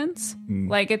makes sense.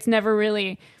 Like it's never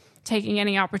really taking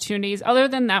any opportunities other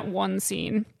than that one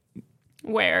scene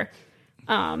where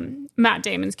Matt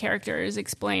Damon's character is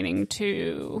explaining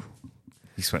to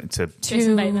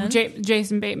Jason Bateman.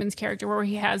 Jason Bateman's character, where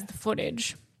he has the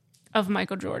footage of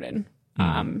Michael Jordan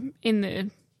in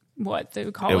the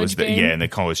college game? In the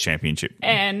college championship.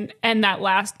 And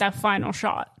that final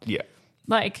shot. Yeah.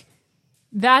 Like,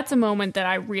 that's a moment that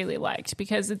I really liked,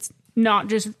 because it's not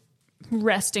just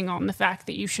resting on the fact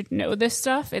that you should know this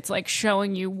stuff. It's like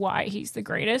showing you why he's the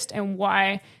greatest and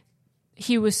why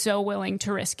he was so willing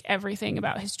to risk everything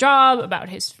about his job, about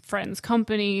his friend's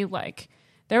company. Like,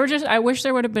 I wish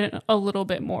there would have been a little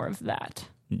bit more of that.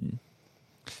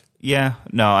 Yeah,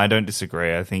 no, I don't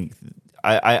disagree. I think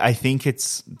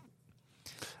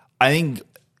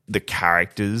the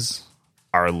characters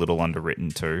are a little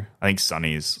underwritten too. I think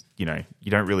Sonny is, you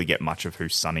don't really get much of who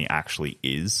Sonny actually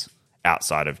is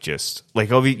outside of just like,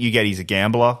 you get he's a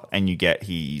gambler, and you get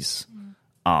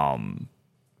and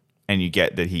you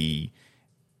get that he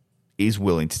is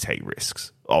willing to take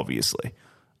risks, obviously,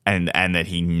 and that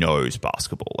he knows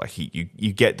basketball. Like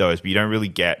you get those, but you don't really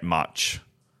get much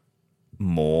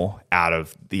more out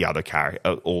of the other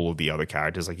all of the other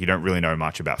characters. Like, you don't really know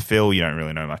much about Phil. You don't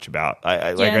really know much about.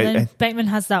 Bateman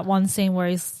has that one scene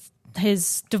where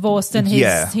he's divorced and he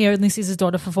only sees his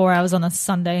daughter for 4 hours on a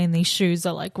Sunday, and these shoes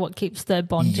are like what keeps their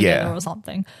bond together or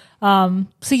something. So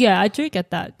yeah, I do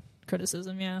get that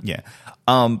criticism. Yeah.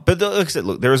 But like I said,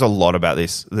 look, there is a lot about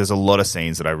this. There's a lot of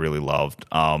scenes that I really loved.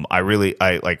 I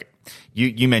like.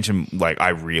 You mentioned, like, I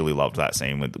really loved that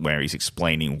scene where he's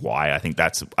explaining why. I think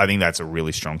that's a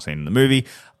really strong scene in the movie.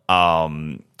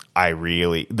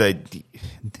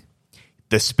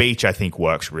 The speech, I think,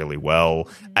 works really well.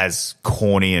 As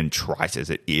corny and trite as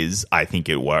it is, I think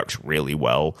it works really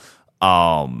well.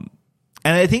 And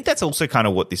I think that's also kind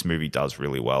of what this movie does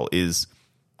really well, is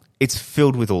it's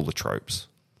filled with all the tropes.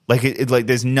 Like,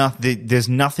 there's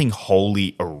nothing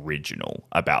wholly original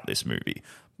about this movie.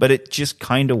 but it just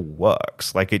kind of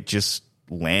works. Like it just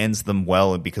lands them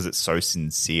well, and because it's so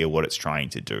sincere what it's trying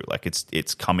to do. Like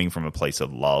it's coming from a place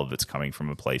of love. It's coming from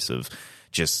a place of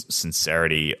just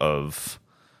sincerity of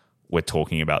we're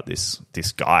talking about this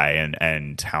guy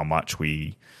and how much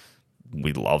we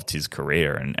loved his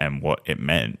career and what it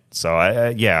meant. So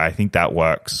I think that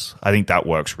works. I think that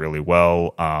works really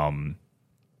well.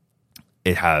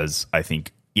 It has, I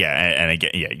think, and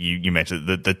again, you mentioned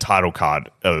the title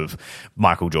card of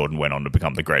Michael Jordan went on to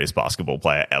become the greatest basketball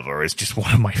player ever is just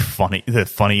one of my the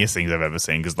funniest things I've ever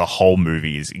seen, because the whole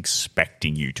movie is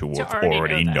expecting you to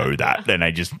already know that. And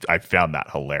I found that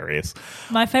hilarious.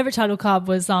 My favorite title card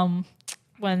was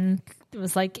when it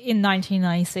was like in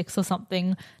 1996 or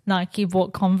something, Nike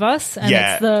bought Converse, and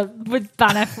it's with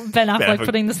Ben Affleck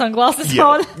putting the sunglasses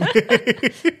on.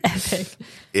 Epic.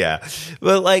 Yeah,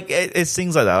 but like it's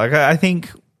things like that. Like I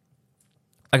think,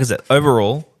 like I said,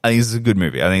 overall, I think this is a good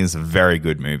movie. I think it's a very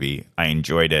good movie. I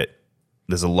enjoyed it.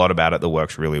 There's a lot about it that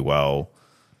works really well.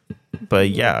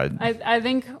 But yeah, I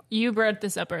think you brought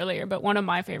this up earlier, but one of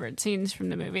my favorite scenes from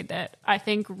the movie that I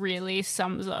think really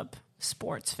sums up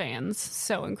sports fans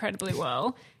so incredibly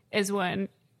well is when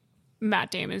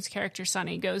Matt Damon's character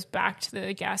Sonny goes back to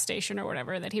the gas station or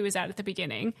whatever that he was at the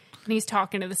beginning, and he's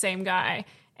talking to the same guy,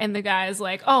 and the guy is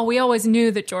like, oh, we always knew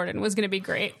that Jordan was going to be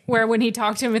great. Where when he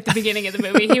talked to him at the beginning of the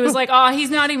movie, he was like, oh, he's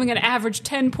not even going to average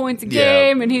 10 points a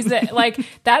game. And he's like,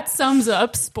 that sums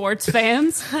up sports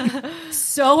fans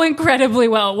so incredibly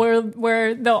well,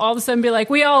 where they'll all of a sudden be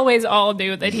like, we always all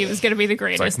knew that he was going to to be the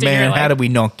greatest. Like, man, how did we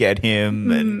not get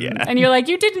him? And you're like,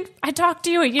 I talked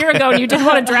to you a year ago and you didn't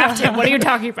want to draft him. What are you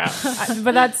talking about?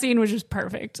 But that scene was just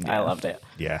perfect. I loved it.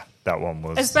 Yeah, that one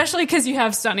was. Especially because you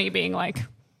have Sonny being like,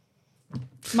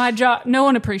 my job, no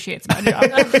one appreciates my job.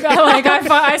 Like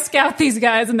I scout these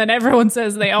guys, and then everyone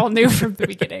says they all knew from the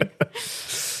beginning.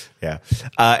 Yeah.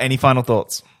 Any final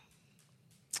thoughts?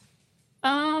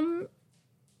 I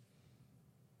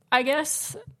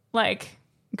guess like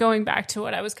going back to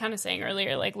what I was kind of saying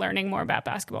earlier, like learning more about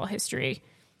basketball history.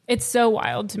 It's so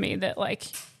wild to me that like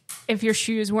if your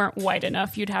shoes weren't white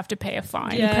enough, you'd have to pay a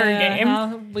fine per game.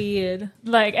 How weird.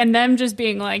 Like, and them just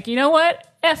being like, you know what?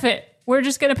 F it. We're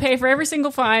just going to pay for every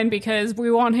single fine because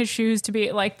we want his shoes to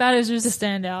be like, that is just to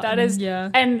stand out. That is,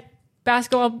 and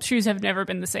basketball shoes have never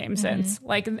been the same since.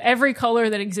 Like every color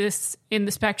that exists in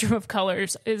the spectrum of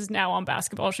colors is now on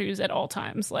basketball shoes at all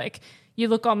times. Like you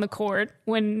look on the court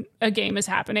when a game is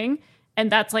happening,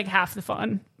 and that's like half the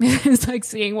fun. It's like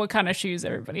seeing what kind of shoes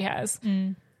everybody has,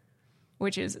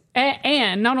 which is,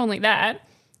 and not only that,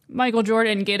 Michael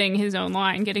Jordan getting his own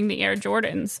line, getting the Air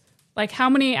Jordans. Like how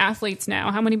many athletes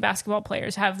now, how many basketball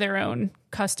players have their own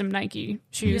custom Nike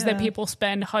shoes that people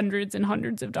spend hundreds and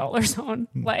hundreds of dollars on?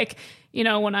 Like, you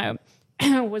know, when I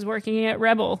was working at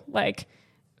Rebel, like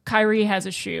Kyrie has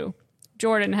a shoe,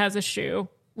 Jordan has a shoe,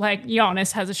 like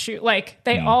Giannis has a shoe. Like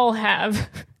they all have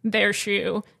their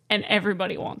shoe and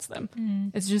everybody wants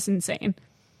them. It's just insane.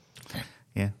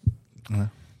 Yeah.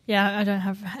 Yeah, I don't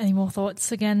have any more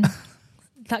thoughts again.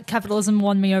 That capitalism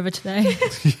won me over today.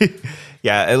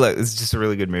 Yeah, look, it's just a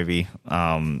really good movie.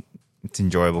 It's an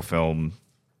enjoyable film.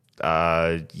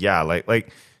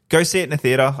 Like go see it in a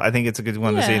theater. I think it's a good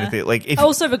one to see in a theater. Like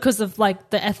also because of like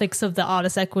the ethics of the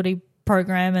artist equity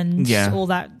program and all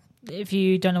that. If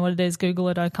you don't know what it is, Google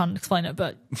it. I can't explain it,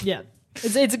 but yeah,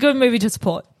 it's a good movie to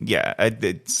support. Yeah,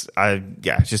 it's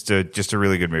just a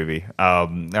really good movie. All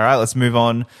right, let's move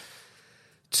on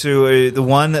to the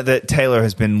one that Taylor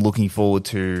has been looking forward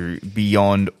to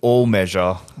beyond all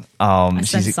measure.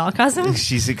 She's sarcasm.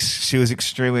 She was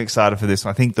extremely excited for this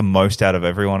one. I think the most out of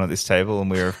everyone at this table,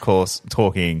 and we're of course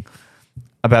talking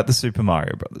about the Super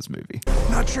Mario Brothers movie.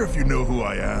 Not sure if you know who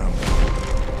I am,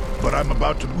 but I'm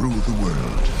about to rule the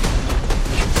world.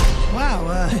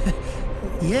 Wow,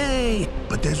 yay.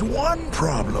 But there's one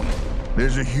problem.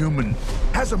 There's a human,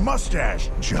 has a mustache,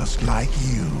 just like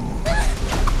you.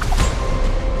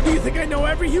 You think I know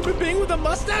every human being with a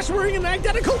mustache wearing an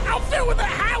identical outfit with a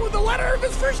hat with the letter of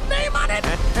his first name on it?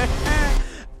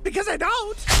 Because I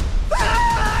don't.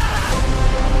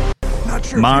 Not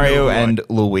sure Mario and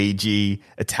Luigi,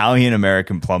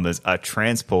 Italian-American plumbers, are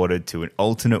transported to an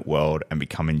alternate world and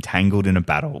become entangled in a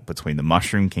battle between the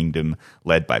Mushroom Kingdom,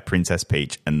 led by Princess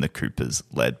Peach, and the Koopas,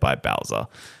 led by Bowser.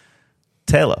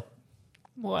 Taylor.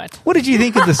 What did you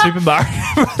think of the Super Mario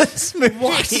Brothers movie?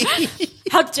 What?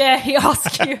 How dare he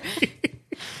ask you?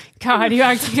 God, you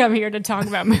actually come here to talk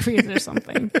about movies or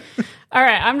something. All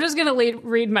right, I'm just going to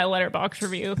read my Letterboxd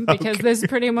review because this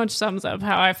pretty much sums up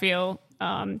how I feel.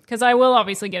 Because I will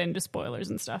obviously get into spoilers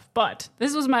and stuff, but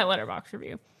this was my Letterboxd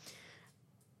review.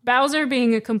 Bowser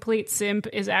being a complete simp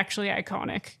is actually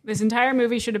iconic. This entire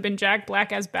movie should have been Jack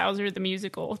Black as Bowser the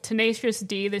musical, Tenacious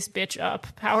D this bitch up,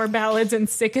 power ballads and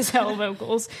sick as hell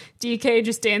vocals, DK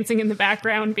just dancing in the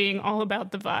background being all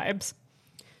about the vibes.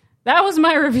 That was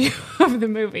my review of the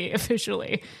movie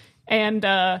officially. And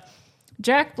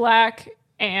Jack Black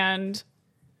and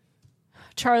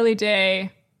Charlie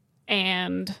Day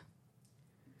and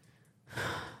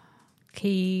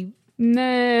Keegan.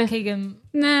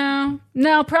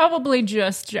 No, probably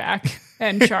just Jack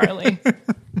and Charlie.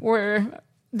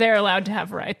 They're allowed to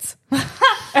have rights.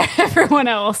 Everyone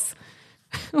else,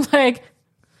 like,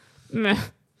 meh.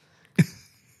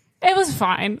 It was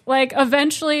fine. Like,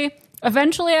 eventually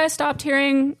I stopped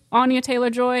hearing Anya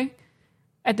Taylor-Joy.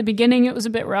 At the beginning, it was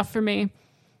a bit rough for me,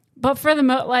 but for the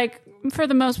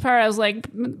most part, I was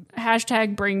like,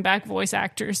 hashtag bring back voice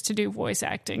actors to do voice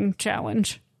acting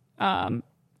challenge.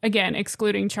 Again,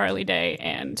 excluding Charlie Day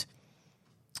and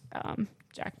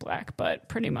Jack Black, but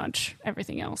pretty much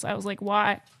everything else. I was like,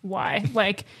 why?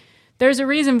 Like, there's a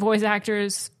reason voice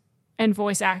actors and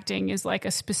voice acting is like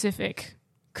a specific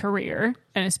career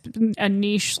and a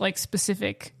niche, like,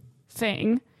 specific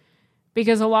thing,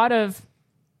 because a lot of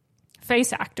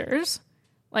face actors,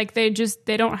 like, they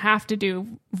don't have to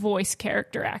do voice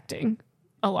character acting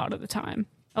a lot of the time.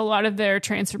 A lot of their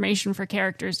transformation for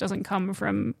characters doesn't come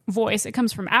from voice. It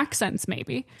comes from accents,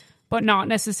 maybe, but not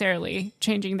necessarily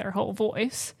changing their whole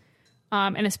voice.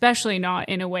 And especially not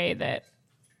in a way that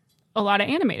a lot of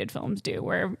animated films do,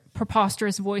 where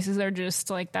preposterous voices are just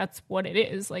like, that's what it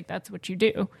is. Like, that's what you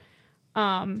do.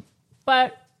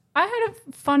 But I had a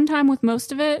fun time with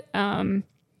most of it. The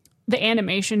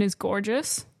animation is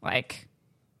gorgeous, like,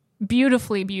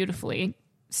 beautifully,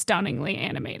 stunningly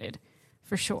animated,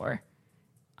 for sure.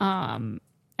 And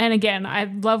again, I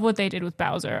love what they did with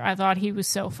Bowser. I thought he was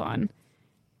so fun.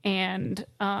 And,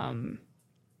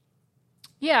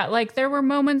 yeah, like, there were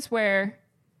moments where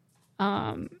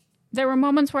I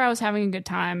was having a good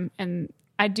time, and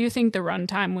I do think the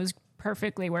runtime was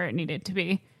perfectly where it needed to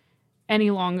be. Any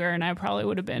longer, and I probably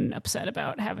would have been upset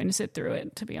about having to sit through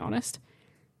it, to be honest.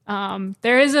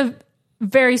 There is a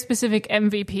very specific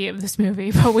MVP of this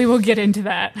movie, but we will get into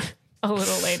that a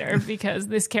little later, because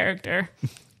this character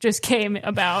just came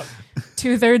about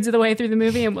 2/3 of the way through the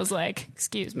movie and was like,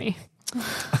 excuse me,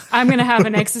 I'm going to have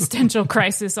an existential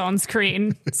crisis on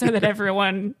screen so that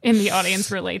everyone in the audience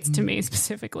relates to me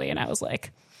specifically. And I was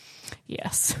like,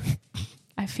 yes,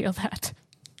 I feel that.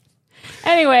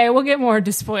 Anyway, we'll get more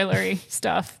to spoilery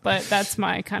stuff, but that's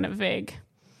my kind of vague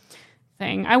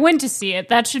thing. I went to see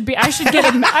it. I should get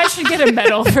a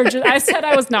medal for just, I said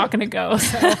I was not going to go,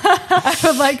 so I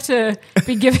would like to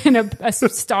be given a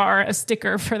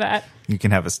sticker for that. You can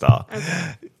have a star.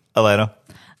 Okay. Alayna?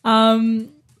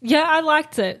 Yeah, I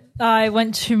liked it. I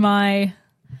went to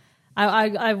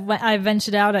I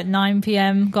ventured out at 9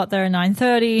 p.m., got there at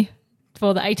 9:30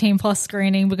 for the 18 plus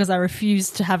screening, because I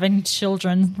refused to have any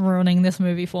children ruining this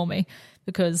movie for me,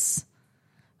 because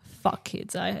fuck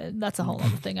kids. That's a whole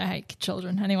other thing. I hate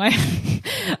children anyway.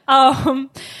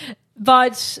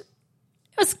 But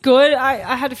it was good.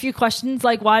 I had a few questions,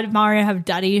 like, why did Mario have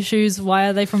daddy issues? Why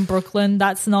are they from Brooklyn?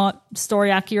 That's not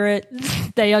story accurate.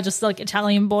 They are just, like,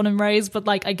 Italian born and raised, but,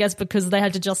 like, I guess because they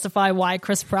had to justify why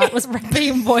Chris Pratt was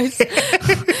being voiced.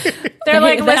 They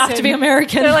have to be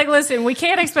American. They're like, listen, we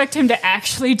can't expect him to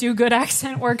actually do good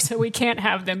accent work, so we can't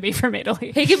have them be from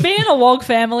Italy. He can be in a Wog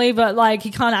family, but, like,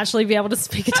 he can't actually be able to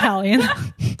speak Italian.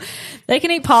 They can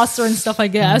eat pasta and stuff, I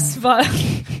guess, but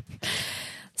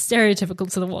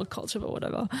stereotypical to the Wog culture, but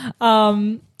whatever.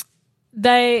 I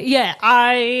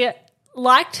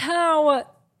liked how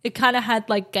it kind of had,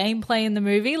 like, gameplay in the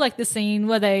movie, like the scene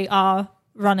where they are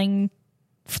running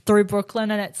through Brooklyn,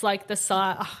 and it's like the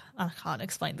side. I can't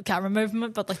explain the camera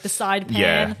movement, but like the side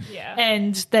pan,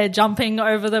 and they're jumping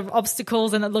over the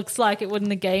obstacles, and it looks like it would in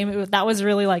the game. That was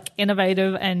really, like,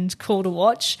 innovative and cool to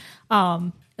watch,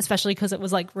 especially because it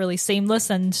was, like, really seamless.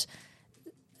 And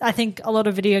I think a lot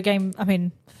of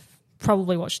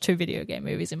probably watched 2 video game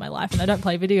movies in my life, and I don't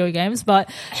play video games, but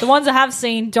the ones I have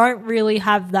seen don't really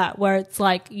have that, where it's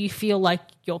like you feel like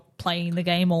you're playing the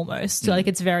game almost. Like,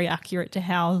 it's very accurate to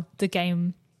how the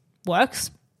game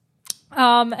works.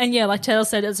 And yeah, like Taylor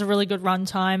said, it's a really good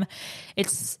runtime.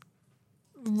 It's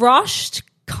rushed,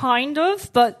 kind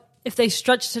of, but if they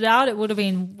stretched it out, it would have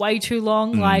been way too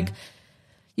long. Like,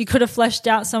 you could have fleshed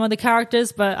out some of the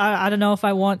characters, but I don't know if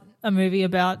I want a movie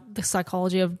about the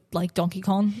psychology of, like, Donkey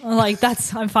Kong. Like,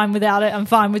 I'm fine without it. I'm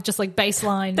fine with just, like,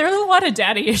 baseline. There are a lot of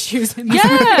daddy issues in this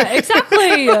movie.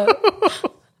 Exactly.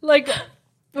 Like,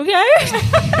 okay.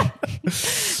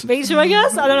 Beat him, I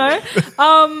guess. I don't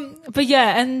know. But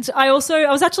yeah, and I was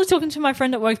actually talking to my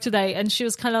friend at work today, and she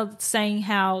was kind of saying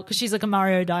how, because she's like a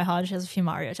Mario diehard, she has a few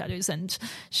Mario tattoos, and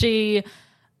she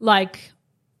like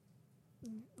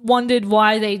wondered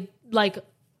why they like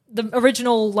the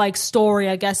original like story,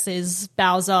 I guess, is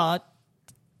Bowser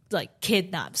like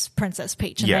kidnaps Princess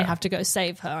Peach and they have to go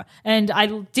save her. And I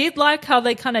did like how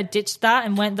they kind of ditched that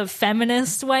and went the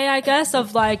feminist way, I guess,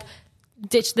 of like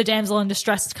ditch the damsel in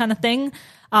distress kind of thing.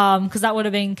 Because that would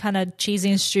have been kind of cheesy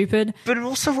and stupid. But it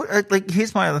also, like,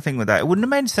 here's my other thing with that. It wouldn't have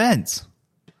made sense.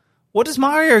 What does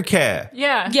Mario care?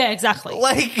 Yeah. Yeah, exactly.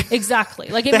 Like, exactly.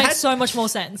 Like, it makes so much more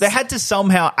sense. They had to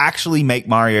somehow actually make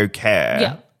Mario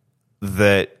care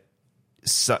that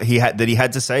he had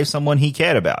to save someone he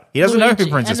cared about. He doesn't know who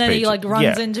Princess Peach is. And then he like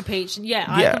runs into Peach. Yeah,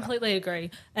 I completely agree.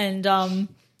 And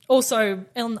also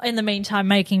in the meantime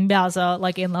making Bowser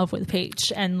like in love with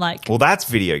Peach and like, well, that's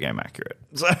video game accurate.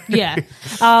 So. Yeah.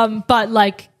 But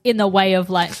like in the way of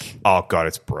like, oh god,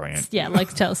 it's brilliant. Yeah,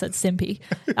 like Taylor said, simpy.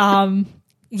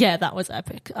 Yeah, that was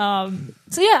epic. So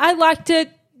yeah, I liked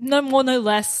it. No more, no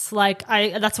less. Like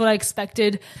that's what I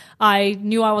expected. I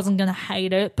knew I wasn't going to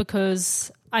hate it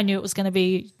because I knew it was going to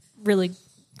be really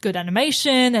good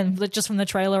animation, and just from the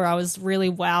trailer, I was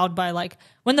really wowed by like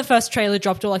when the first trailer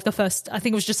dropped, or like the first, I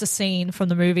think it was just a scene from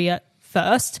the movie at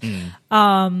first.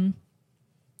 I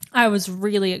was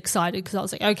really excited because I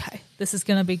was like, okay, this is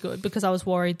going to be good, because I was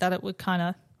worried that it would kind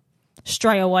of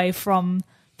stray away from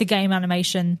the game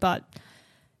animation, but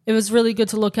it was really good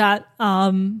to look at.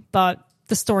 But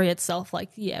the story itself, like,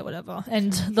 yeah, whatever.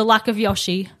 And the lack of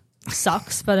Yoshi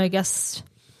sucks, but I guess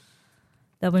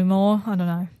there'll be more. I don't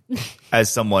know. As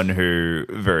someone who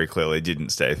very clearly didn't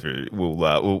stay through,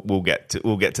 we'll get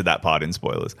to that part in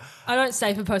spoilers. I don't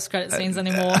stay for post credit scenes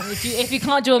anymore. If you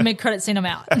can't do a mid credit scene, I'm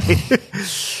out.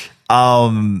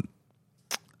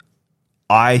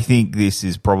 I think this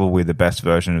is probably the best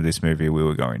version of this movie we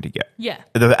were going to get. Yeah.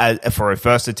 For a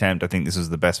first attempt, I think this is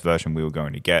the best version we were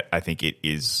going to get. I think it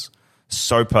is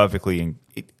so perfectly.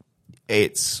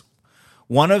 It's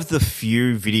one of the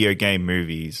few video game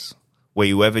movies where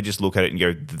you ever just look at it and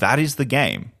go, that is the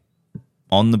game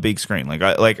on the big screen.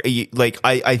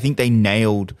 I think they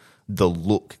nailed the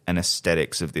look and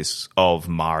aesthetics of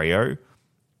Mario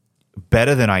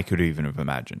better than I could even have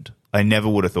imagined. I never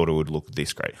would have thought it would look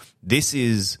this great. This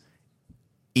is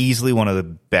easily one of the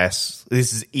best.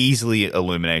 This is easily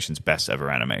Illumination's best ever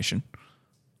animation.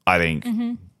 I think,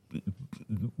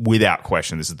 without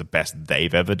question, this is the best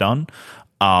they've ever done.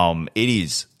 It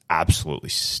is absolutely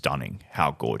stunning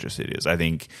how gorgeous it is. I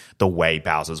think the way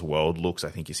Bowser's world looks, I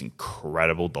think, is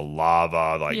incredible. The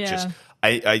lava,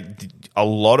 a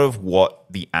lot of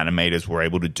what the animators were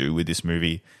able to do with this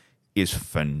movie is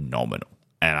phenomenal,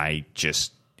 and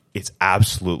it's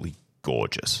absolutely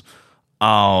gorgeous.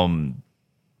 I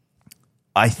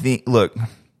think, look,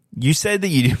 you said that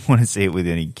you didn't want to see it with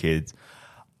any kids.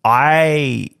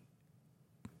 There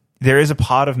is a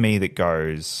part of me that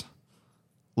goes,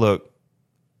 look,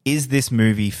 is this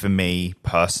movie for me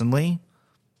personally?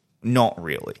 Not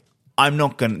really.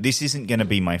 This isn't going to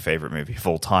be my favorite movie of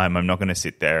all time. I'm not going to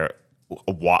sit there.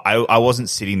 I wasn't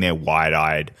sitting there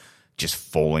wide-eyed just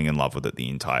falling in love with it the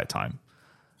entire time.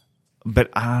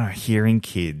 But hearing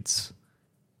kids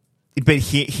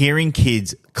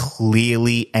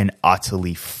clearly and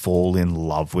utterly fall in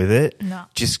love with it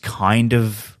just kind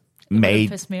of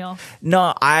made pissed me off.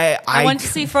 No, I went to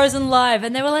see Frozen live,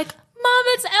 and they were like, Mom,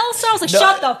 it's Elsa. I was like,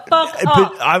 shut the fuck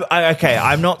up. But okay,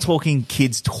 I'm not talking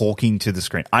kids talking to the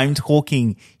screen. I'm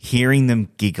talking hearing them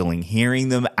giggling, hearing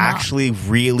them actually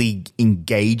really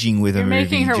engaging with a movie. You're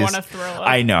making her want to throw up.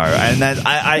 I know, and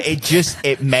that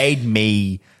it made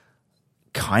me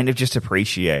kind of just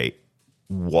appreciate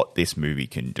what this movie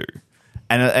can do,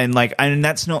 and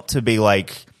that's not to be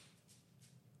like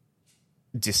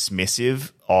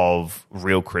dismissive of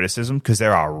real criticism, because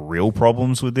there are real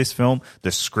problems with this film.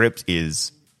 The script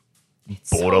is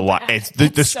borderline.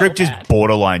 The script is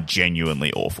borderline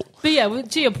genuinely awful. But yeah,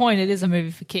 to your point, it is a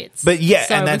movie for kids. But yeah,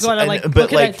 so and that's we've got to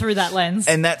look at it through that lens.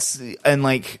 And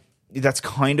that's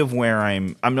kind of where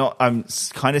I'm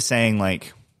kind of saying,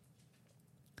 like,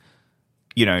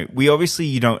 you know,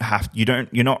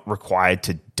 you're not required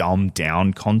to dumb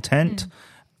down content.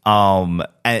 And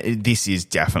this is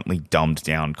definitely dumbed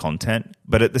down content,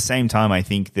 but at the same time, I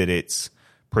think that it's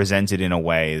presented in a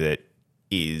way that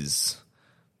is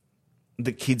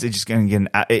the kids are just going to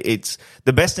get. It's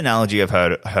the best analogy I've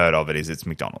heard of it is it's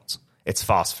McDonald's. It's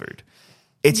fast food.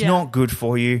 It's not good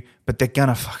for you, but they're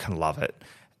gonna fucking love it,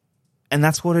 and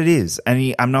that's what it is.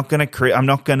 And I'm not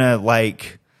gonna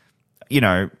like, you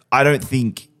know, I don't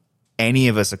think any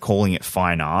of us are calling it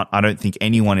fine art. I don't think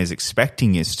anyone is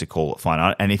expecting us to call it fine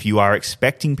art. And if you are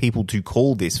expecting people to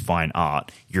call this fine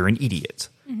art, you're an idiot.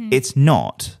 Mm-hmm. It's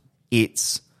not.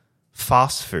 It's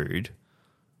fast food.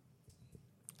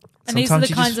 And these are the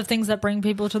kinds of things that bring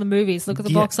people to the movies. Look at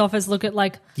the box office. Look at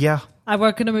I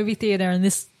work in a movie theater, and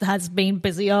this has been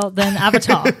busier than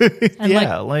Avatar.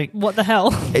 And what the hell?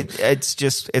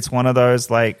 It's one of those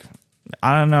I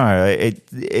don't know.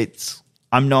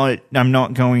 I'm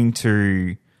not going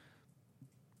to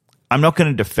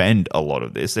defend a lot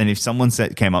of this. And if someone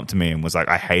came up to me and was like,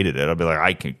 I hated it, I'd be like,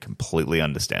 I can completely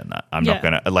understand that. I'm not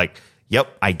going to yep,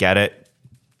 I get it.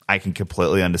 I can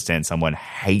completely understand someone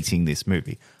hating this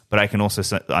movie. But I can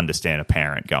also understand a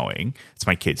parent going, it's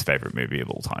my kid's favorite movie of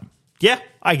all time. Yeah,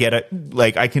 I get it.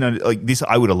 I can this.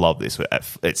 I would have loved this at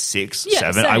 6,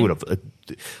 7. Same. I would have.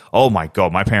 Oh my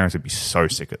god, my parents would be so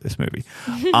sick of this movie.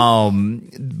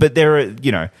 But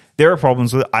there are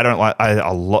problems with it. I don't like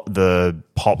a lot. The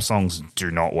pop songs do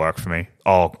not work for me.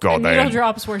 Oh god, the needle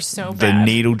drops were so bad. The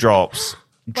needle drops.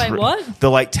 Wait, what?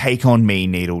 The Take On Me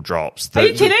needle drops. Are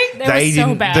you kidding? They were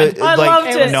so bad. I loved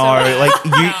it.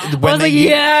 No,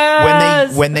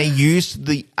 when they used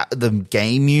the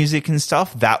game music and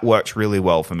stuff, that works really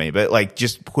well for me. But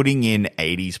just putting in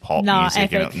 80s pop music,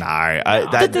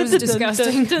 that was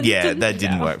disgusting. Yeah, that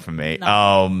didn't work for me.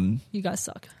 You guys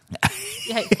suck.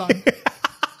 You hate fun.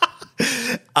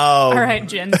 All right,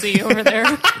 Gen Z over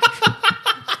there.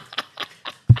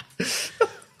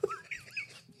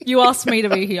 You asked me to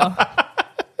be here.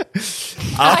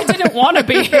 I didn't want to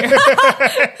be here.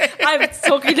 I'm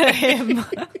talking to him.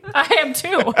 I am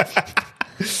too.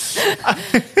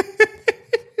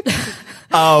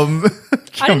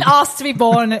 I didn't ask to be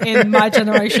born in my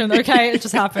generation, okay? It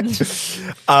just happened.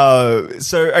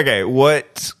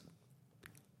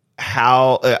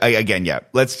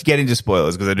 Let's get into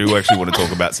spoilers because I do actually want to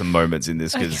talk about some moments in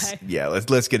this because,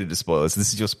 let's get into spoilers.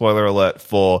 This is your spoiler alert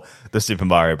for the Super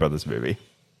Mario Brothers movie.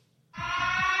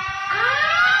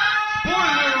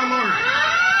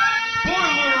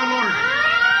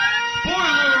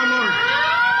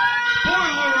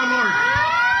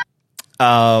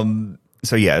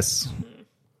 So yes,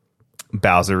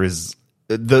 Bowser is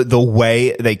the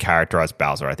way they characterize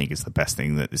Bowser, I think, is the best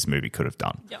thing that this movie could have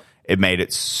done. Yep. It made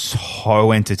it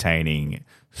so entertaining,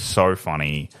 so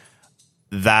funny.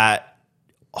 That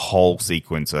whole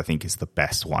sequence, I think, is the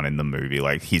best one in the movie.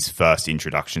 His first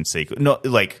introduction sequence, not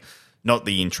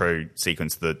the intro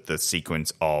sequence, the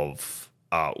sequence of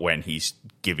when he's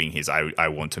giving his I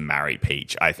want to marry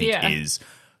Peach, I think is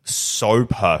so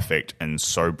perfect and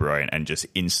so brilliant and just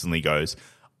instantly goes,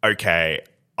 okay,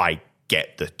 I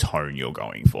get the tone you're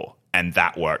going for. And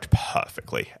that worked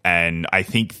perfectly. And I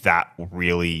think that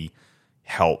really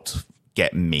helped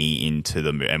get me into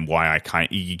the movie and why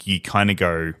you kind of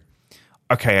go,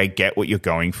 okay, I get what you're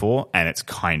going for and it's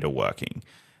kind of working.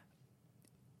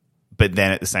 But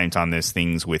then at the same time, there's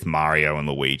things with Mario and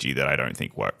Luigi that I don't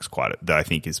think works that I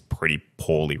think is pretty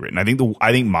poorly written. I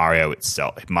think Mario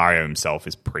himself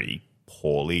is pretty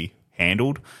poorly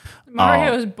handled.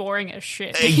 Mario is boring as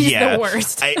shit. He's the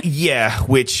worst.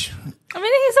 Which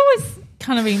he's always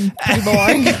kind of been pretty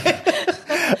boring.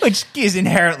 Which is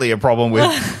inherently a problem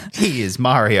with he is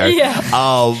Mario.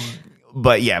 Yeah.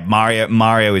 But yeah,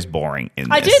 Mario is boring in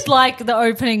this. I did like the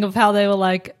opening of how they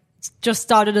were just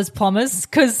started as plumbers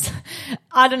because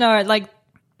I don't know,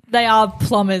 they are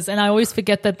plumbers and I always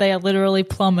forget that they are literally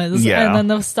plumbers. Yeah. And then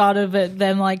the start of it,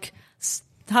 them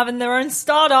having their own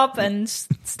startup and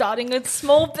starting a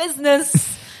small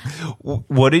business.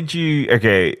 What did you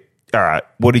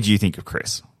think of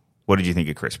Chris? What did you think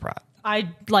of Chris Pratt? I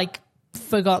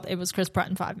forgot it was Chris Pratt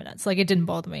in 5 minutes. It didn't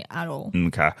bother me at all.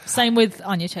 Okay. Same with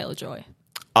Anya Taylor-Joy.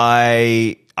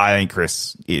 I think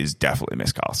Chris is definitely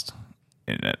miscast.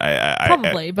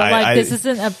 Probably, but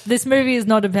this movie is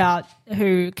not about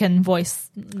who can voice.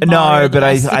 No, but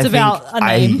it's about a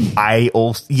name. I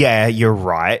also, you're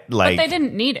right. But they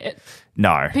didn't need it.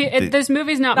 No, this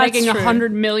movie's not making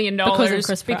 $100 million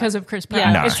because of Chris Pratt.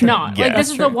 Yeah. No, it's not. This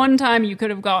is true. the one time you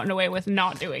could have gotten away with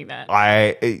not doing that.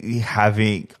 I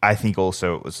think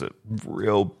also it was a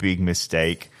real big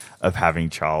mistake of having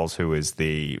Charles, who is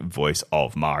the voice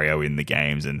of Mario in the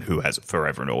games and who has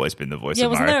forever and always been the voice of Mario.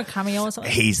 Yeah, wasn't there a cameo or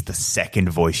something? He's the second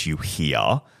voice you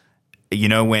hear. You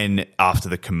know when after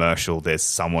the commercial there's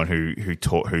someone who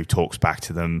talks back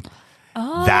to them?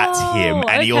 Oh, that's him.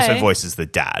 And he also voices the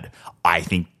dad. I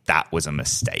think that was a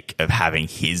mistake of having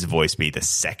his voice be the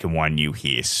second one you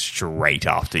hear straight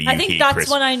after you hear I think that's Chris.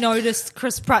 when I noticed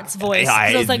Chris Pratt's voice. 'Cause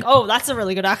I was like, oh, that's a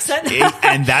really good accent.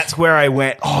 And that's where I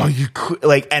went, oh, you could,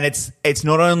 like, and it's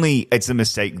not only, it's a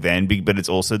mistake then, but it's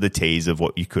also the tease of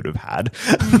what you could have had.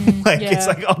 Like, yeah. it's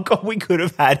like, oh God, we could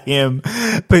have had him,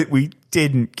 but we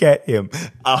didn't get him.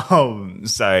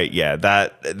 So yeah,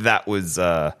 that was,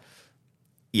 that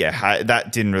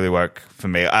didn't really work for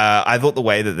me. I thought the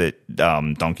way that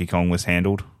Donkey Kong was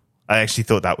handled, I actually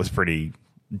thought that was pretty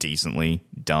decently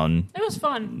done. It was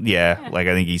fun. Yeah, like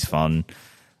I think he's fun.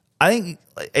 I think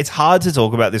it's hard to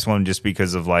talk about this one just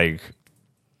because of like,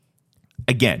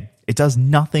 again, it does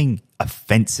nothing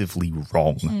offensively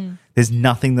wrong. There's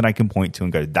nothing that I can point to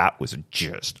and go, that was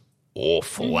just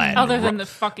awful. And Other than the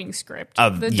fucking script. Yeah.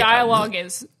 The dialogue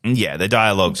is the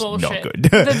dialogue's bullshit. not good.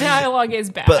 The dialogue is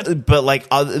bad. but like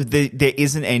there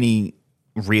isn't any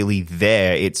really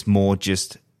there. It's more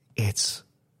just it's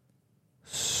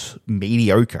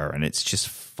mediocre and it's just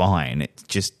fine. It's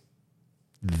just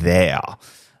there,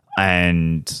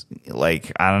 and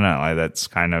like I don't know. Like, that's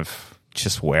kind of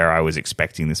just where I was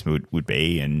expecting this would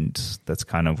be, and that's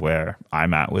kind of where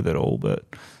I'm at with it all. But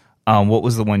what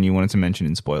was the one you wanted to mention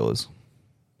in spoilers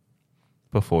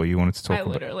before you wanted to talk I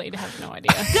about? literally have no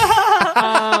idea.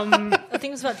 I think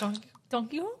it was about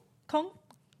Donkey Kong.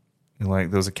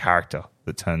 Like there was a character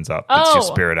that turns up. It's your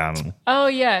spirit animal. Oh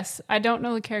yes, I don't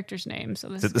know the character's name, so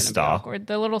this is the gonna star? be awkward.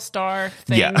 The little star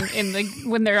thing Yeah. in the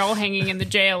when they're all hanging in the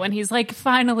jail, and he's like,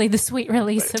 "Finally, the sweet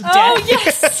release of death." Oh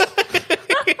yes.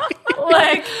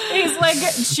 Like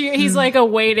he's like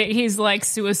awaiting. He's like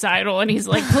suicidal, and he's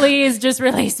like, "Please, just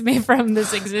release me from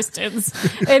this existence."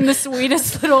 In the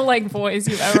sweetest little like voice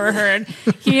you've ever heard.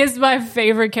 He is my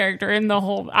favorite character in the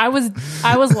whole. I was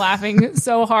laughing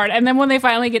so hard, and then when they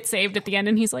finally get saved at the end,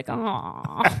 and he's like,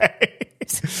 "Aw,"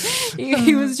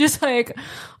 he was just like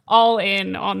all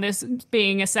in on this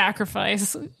being a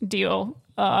sacrifice deal.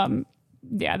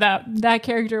 Yeah, that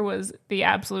character was the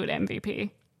absolute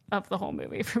MVP of the whole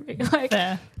movie for me. Like,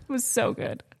 Fair. it was so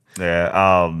good. Yeah.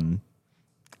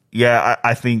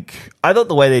 I think I thought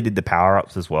the way they did the power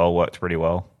ups as well worked pretty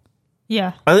well.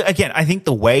 Yeah. Again, I think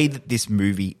the way that this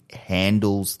movie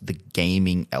handles the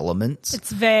gaming elements,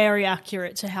 It's very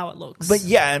accurate to how it looks.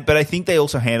 but I think they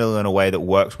also handle it in a way that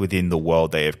works within the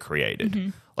world they have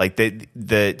created. Like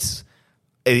that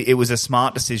it was a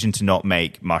smart decision to not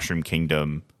make Mushroom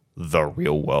Kingdom the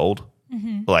real world.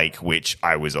 Like, which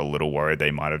I was a little worried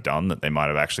they might have done, that they might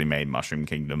have actually made Mushroom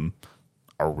Kingdom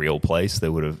a real place. They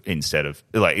would have, instead of,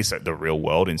 like, it's the real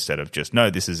world, instead of just, no,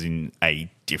 this is in a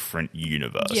different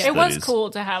universe. Yeah. It was cool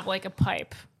to have like a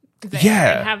pipe there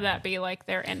Yeah. and have that be like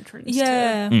their entrance.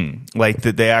 yeah. Like,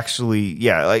 that they actually,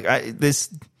 there's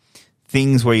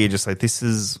things where you're just like, this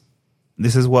is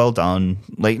well done.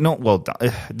 Like, not well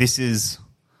done. This is,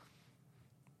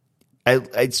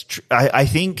 I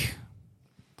think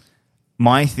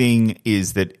my thing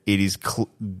is that it is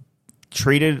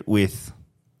treated with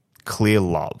clear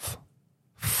love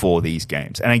for these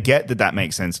games. And I get that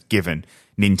makes sense given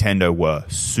Nintendo were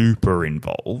super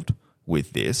involved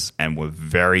with this and were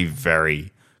very,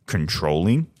 very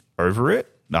controlling over it.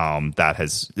 And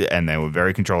they were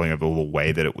very controlling over the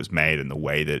way that it was made and the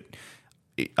way that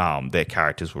their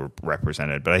characters were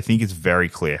represented. But I think it's very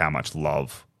clear how much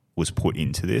love was put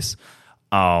into this.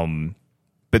 But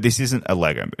this isn't a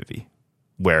Lego movie.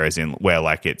 Where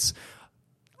it's,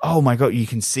 oh my God, you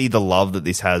can see the love that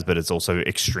this has, but it's also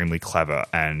extremely clever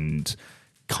and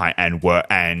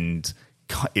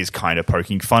is kind of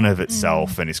poking fun of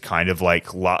itself and is kind of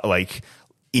like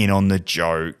in on the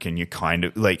joke, and you're kind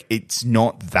of like, it's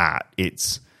not that.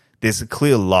 There's a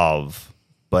clear love,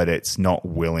 but it's not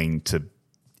willing to.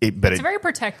 It's very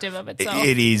protective of itself.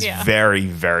 It is very,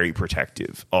 very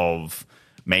protective of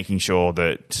making sure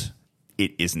that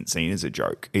it isn't seen as a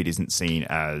joke. It isn't seen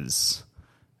as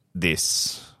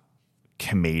this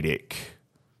comedic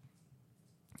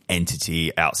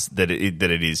entity that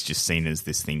it is just seen as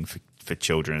this thing for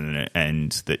children,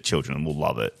 and that children will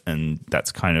love it. And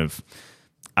that's kind of,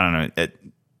 I don't know,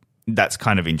 that's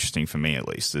kind of interesting for me, at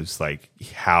least. It's like,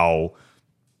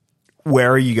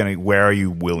 where are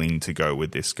you willing to go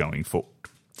with this going forward?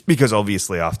 Because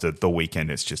obviously after the weekend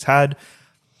it's just had,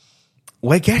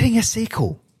 we're getting a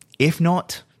sequel. If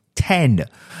not 10.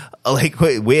 Like,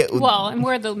 and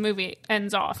where the movie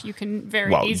ends off, you can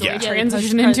very easily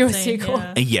transition into a sequel.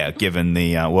 Yeah, given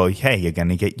the, hey, you're going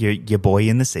to get your boy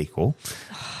in the sequel.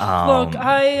 Look,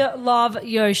 I love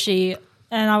Yoshi,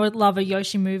 and I would love a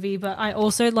Yoshi movie, but I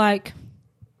also, don't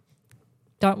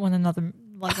want another,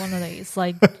 one of these.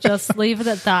 Just leave it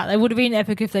at that. It would have been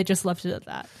epic if they just left it at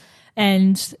that.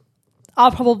 And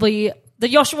I'll probably the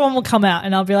Yoshi one will come out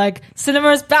and I'll be like,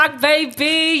 cinema's back,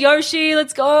 baby, Yoshi,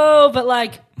 let's go. But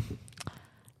like,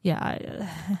 yeah,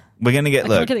 we're gonna get.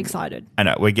 I get excited. I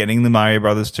know we're getting the Mario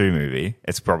Brothers 2 movie.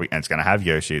 It's gonna have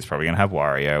Yoshi. It's probably gonna have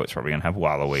Wario. It's probably gonna have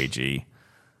Waluigi.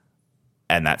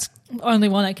 And that's the only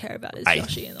one I care about is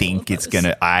Yoshi. I think it's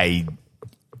gonna.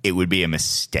 It would be a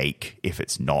mistake if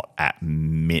it's not at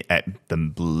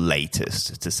the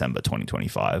latest December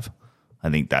 2025. I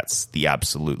think that's the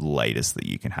absolute latest that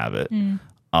you can have it.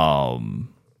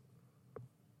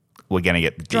 We're gonna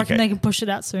get the DK. Do you reckon they can push it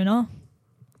out sooner?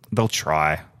 They'll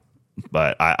try,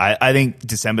 but I think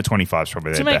December 25 is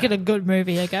probably to make it a good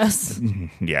movie, I guess.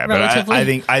 Yeah, but I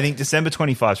think December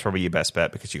 25 is probably your best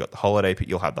bet because you'll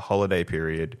have the holiday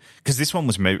period because this one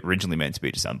was originally meant to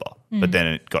be December, but then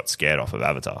it got scared off of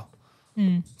Avatar.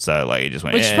 So like it just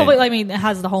went, which probably, I mean, it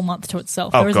has the whole month to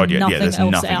itself. Oh there is god, nothing there's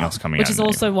else nothing out, else coming which out, is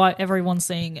also why everyone's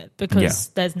seeing it because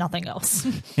there's nothing else.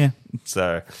 Yeah,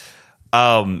 so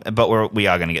but we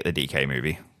are going to get the DK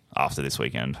movie after this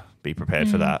weekend. Be prepared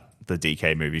for that. The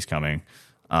DK movie's coming.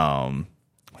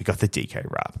 We got the DK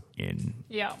rap in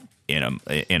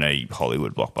a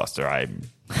Hollywood blockbuster.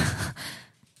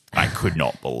 I could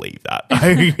not believe that.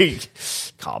 I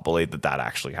can't believe that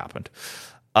actually happened.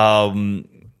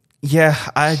 Yeah,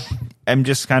 I am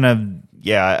just kind of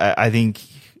I think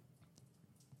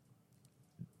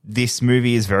this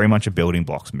movie is very much a building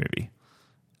blocks movie,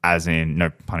 as in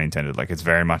no pun intended. Like it's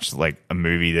very much like a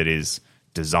movie that is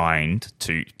designed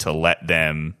to let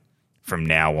them from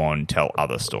now on tell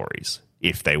other stories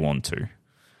if they want to.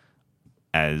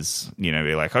 As you know,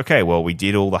 be like, okay, well, we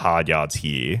did all the hard yards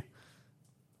here.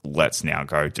 Let's now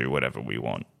go do whatever we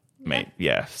want.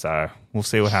 Yeah, so we'll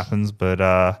see what happens.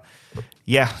 But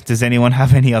yeah, does anyone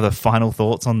have any other final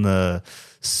thoughts on the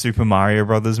Super Mario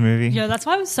Brothers movie? Yeah, that's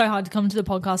why it was so hard to come to the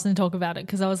podcast and talk about it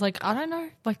because I was like, I don't know,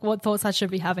 like what thoughts I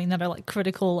should be having that are like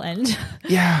critical and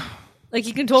yeah, like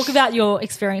you can talk about your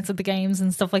experience of the games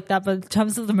and stuff like that, but in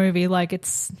terms of the movie, like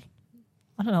it's,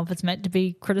 I don't know if it's meant to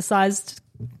be criticized,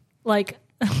 like.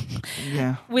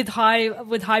 Yeah, with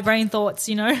high brain thoughts,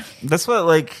 you know. That's what,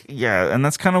 like, yeah, and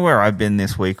that's kind of where I've been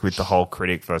this week with the whole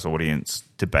critic versus audience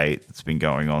debate that's been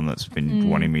going on. That's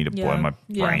been wanting me to blow my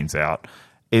brains out.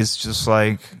 Is just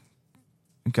like,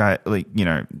 guy, like you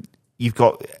know, you've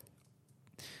got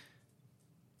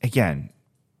again,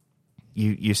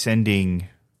 you're sending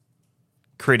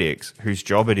critics whose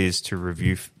job it is to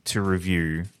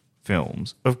review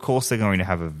films. Of course, they're going to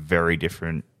have a very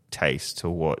different taste to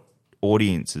what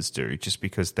audiences do just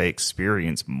because they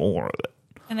experience more of it.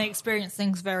 And they experience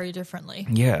things very differently.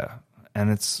 Yeah.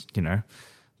 And it's, you know,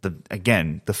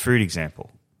 the food example.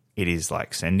 It is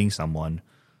like sending someone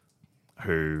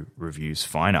who reviews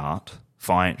fine art,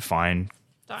 fine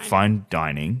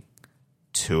dining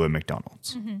to a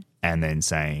McDonald's and then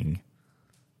saying,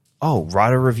 oh,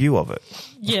 write a review of it.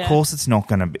 Yeah. Of course it's not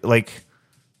going to be like,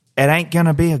 it ain't going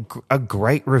to be a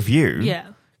great review. Yeah.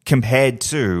 Compared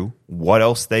to what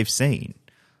else they've seen.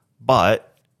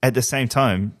 But at the same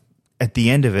time, at the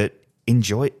end of it,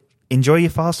 enjoy your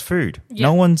fast food. Yeah.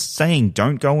 No one's saying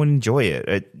don't go and enjoy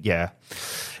it. Yeah.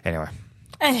 Anyway.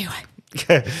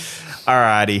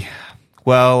 Alrighty.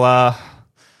 Well,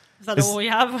 is that all we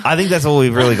have? I think that's all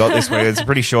we've really got this week. It's a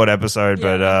pretty short episode,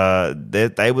 but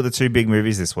they were the two big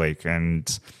movies this week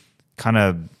and kind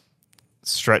of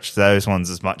stretch those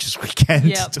ones as much as we can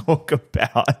to talk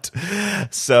about.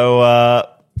 So,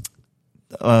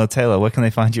 Taylor, where can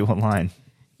they find you online?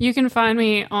 You can find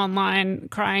me online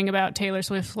crying about Taylor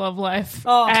Swift's love life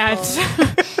I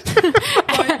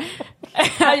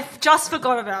just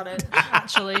forgot about it,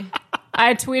 actually.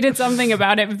 I tweeted something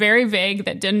about it very vague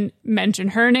that didn't mention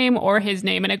her name or his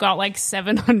name, and it got like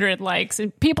 700 likes.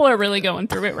 And people are really going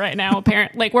through it right now,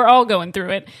 apparently. Like, we're all going through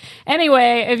it.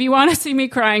 Anyway, if you want to see me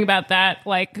crying about that,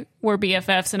 like, we're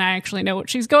BFFs and I actually know what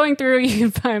she's going through, you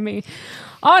can find me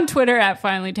on Twitter at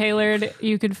Finally Tailored.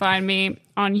 You can find me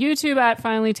on YouTube at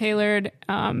Finally Tailored,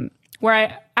 where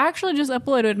I actually just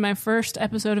uploaded my first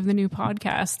episode of the new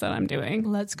podcast that I'm doing.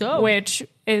 Let's go. Which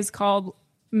is called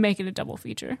Make It a Double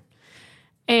Feature.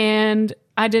 And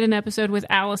I did an episode with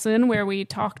Allison where we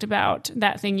talked about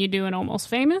That Thing You Do in Almost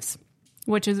Famous,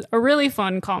 which is a really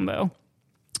fun combo.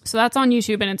 So that's on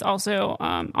YouTube, and it's also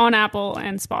on Apple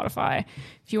and Spotify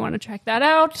if you want to check that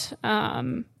out.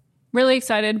 Really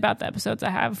excited about the episodes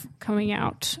I have coming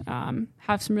out.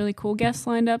 Have some really cool guests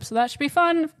lined up, so that should be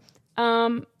fun.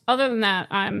 Other than that,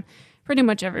 I'm pretty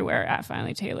much everywhere at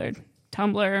Finally Tailored.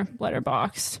 Tumblr,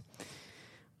 Letterboxd,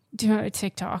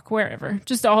 TikTok, wherever.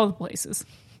 Just all the places.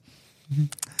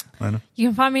 Alayna? You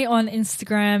can find me on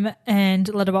Instagram and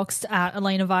Letterboxd at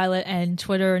Alayna Violet, and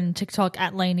Twitter and TikTok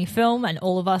at Laney Film, and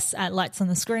all of us at Lights on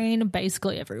the Screen,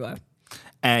 basically everywhere.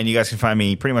 And you guys can find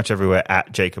me pretty much everywhere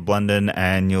at Jacob London,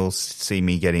 and you'll see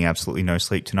me getting absolutely no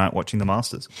sleep tonight watching the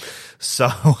Masters. So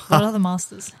What are the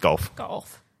Masters?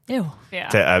 golf. Ew.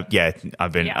 Yeah.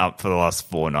 I've been up for the last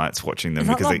 4 nights watching them Is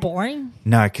that because not boring?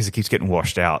 No, because it keeps getting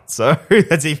washed out. So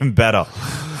that's even better.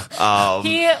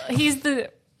 He's the,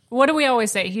 what do we always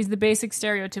say? He's the basic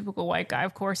stereotypical white guy.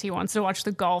 Of course, he wants to watch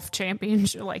the golf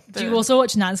championship. Do you also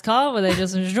watch NASCAR where they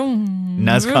just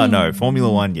NASCAR, no. Formula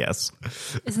One, yes.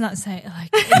 Isn't that the same?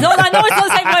 Like, no, I know it's not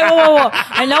the same. Whoa.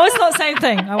 I know it's not the same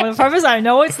thing. I want to preface. I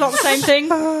know it's not the same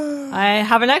thing. I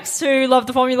have an ex who loved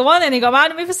the Formula One, and he got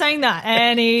mad at me for saying that,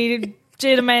 and he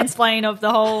did a mansplain of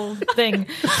the whole thing.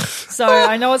 So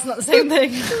I know it's not the same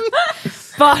thing,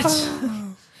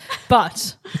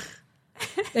 but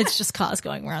it's just cars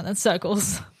going around in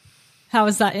circles. How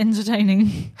is that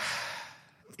entertaining?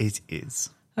 It is.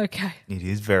 Okay. It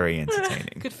is very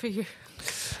entertaining. Good for you.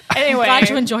 Anyway, Glad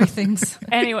you enjoy things.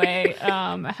 Anyway,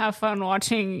 have fun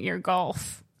watching your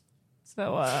golf.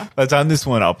 So, by the time this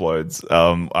one uploads,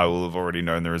 I will have already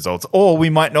known the results, or we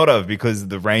might not have because of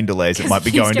the rain delays. It might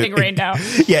be going getting rained out.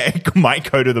 Yeah, it might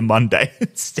go to the Monday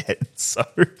instead. So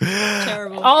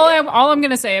Terrible. all I'm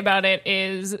going to say about it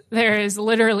is there is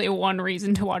literally one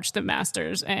reason to watch the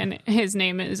Masters, and his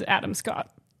name is Adam Scott.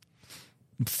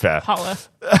 fair. Holla.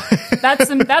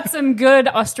 That's some good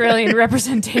Australian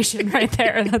representation right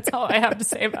there. That's all I have to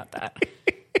say about that.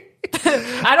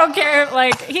 I don't care.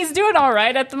 Like, he's doing all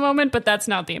right at the moment, but that's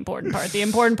not the important part. The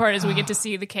important part is we get to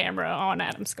see the camera on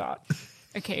Adam Scott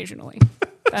occasionally.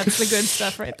 That's the good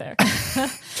stuff right there.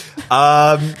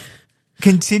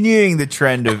 Continuing the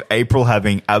trend of April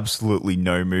having absolutely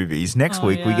no movies. Next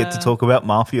week we get to talk about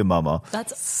Mafia Mama.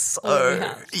 That's all we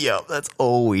have. Yeah, that's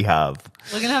all we have.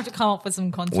 We're going to have to come up with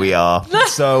some content. We are.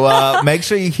 So make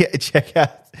sure you check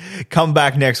out, come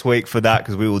back next week for that,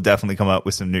 because we will definitely come up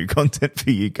with some new content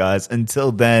for you guys.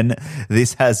 Until then,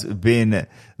 this has been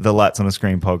the Lights on the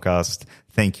Screen podcast.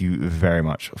 Thank you very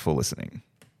much for listening.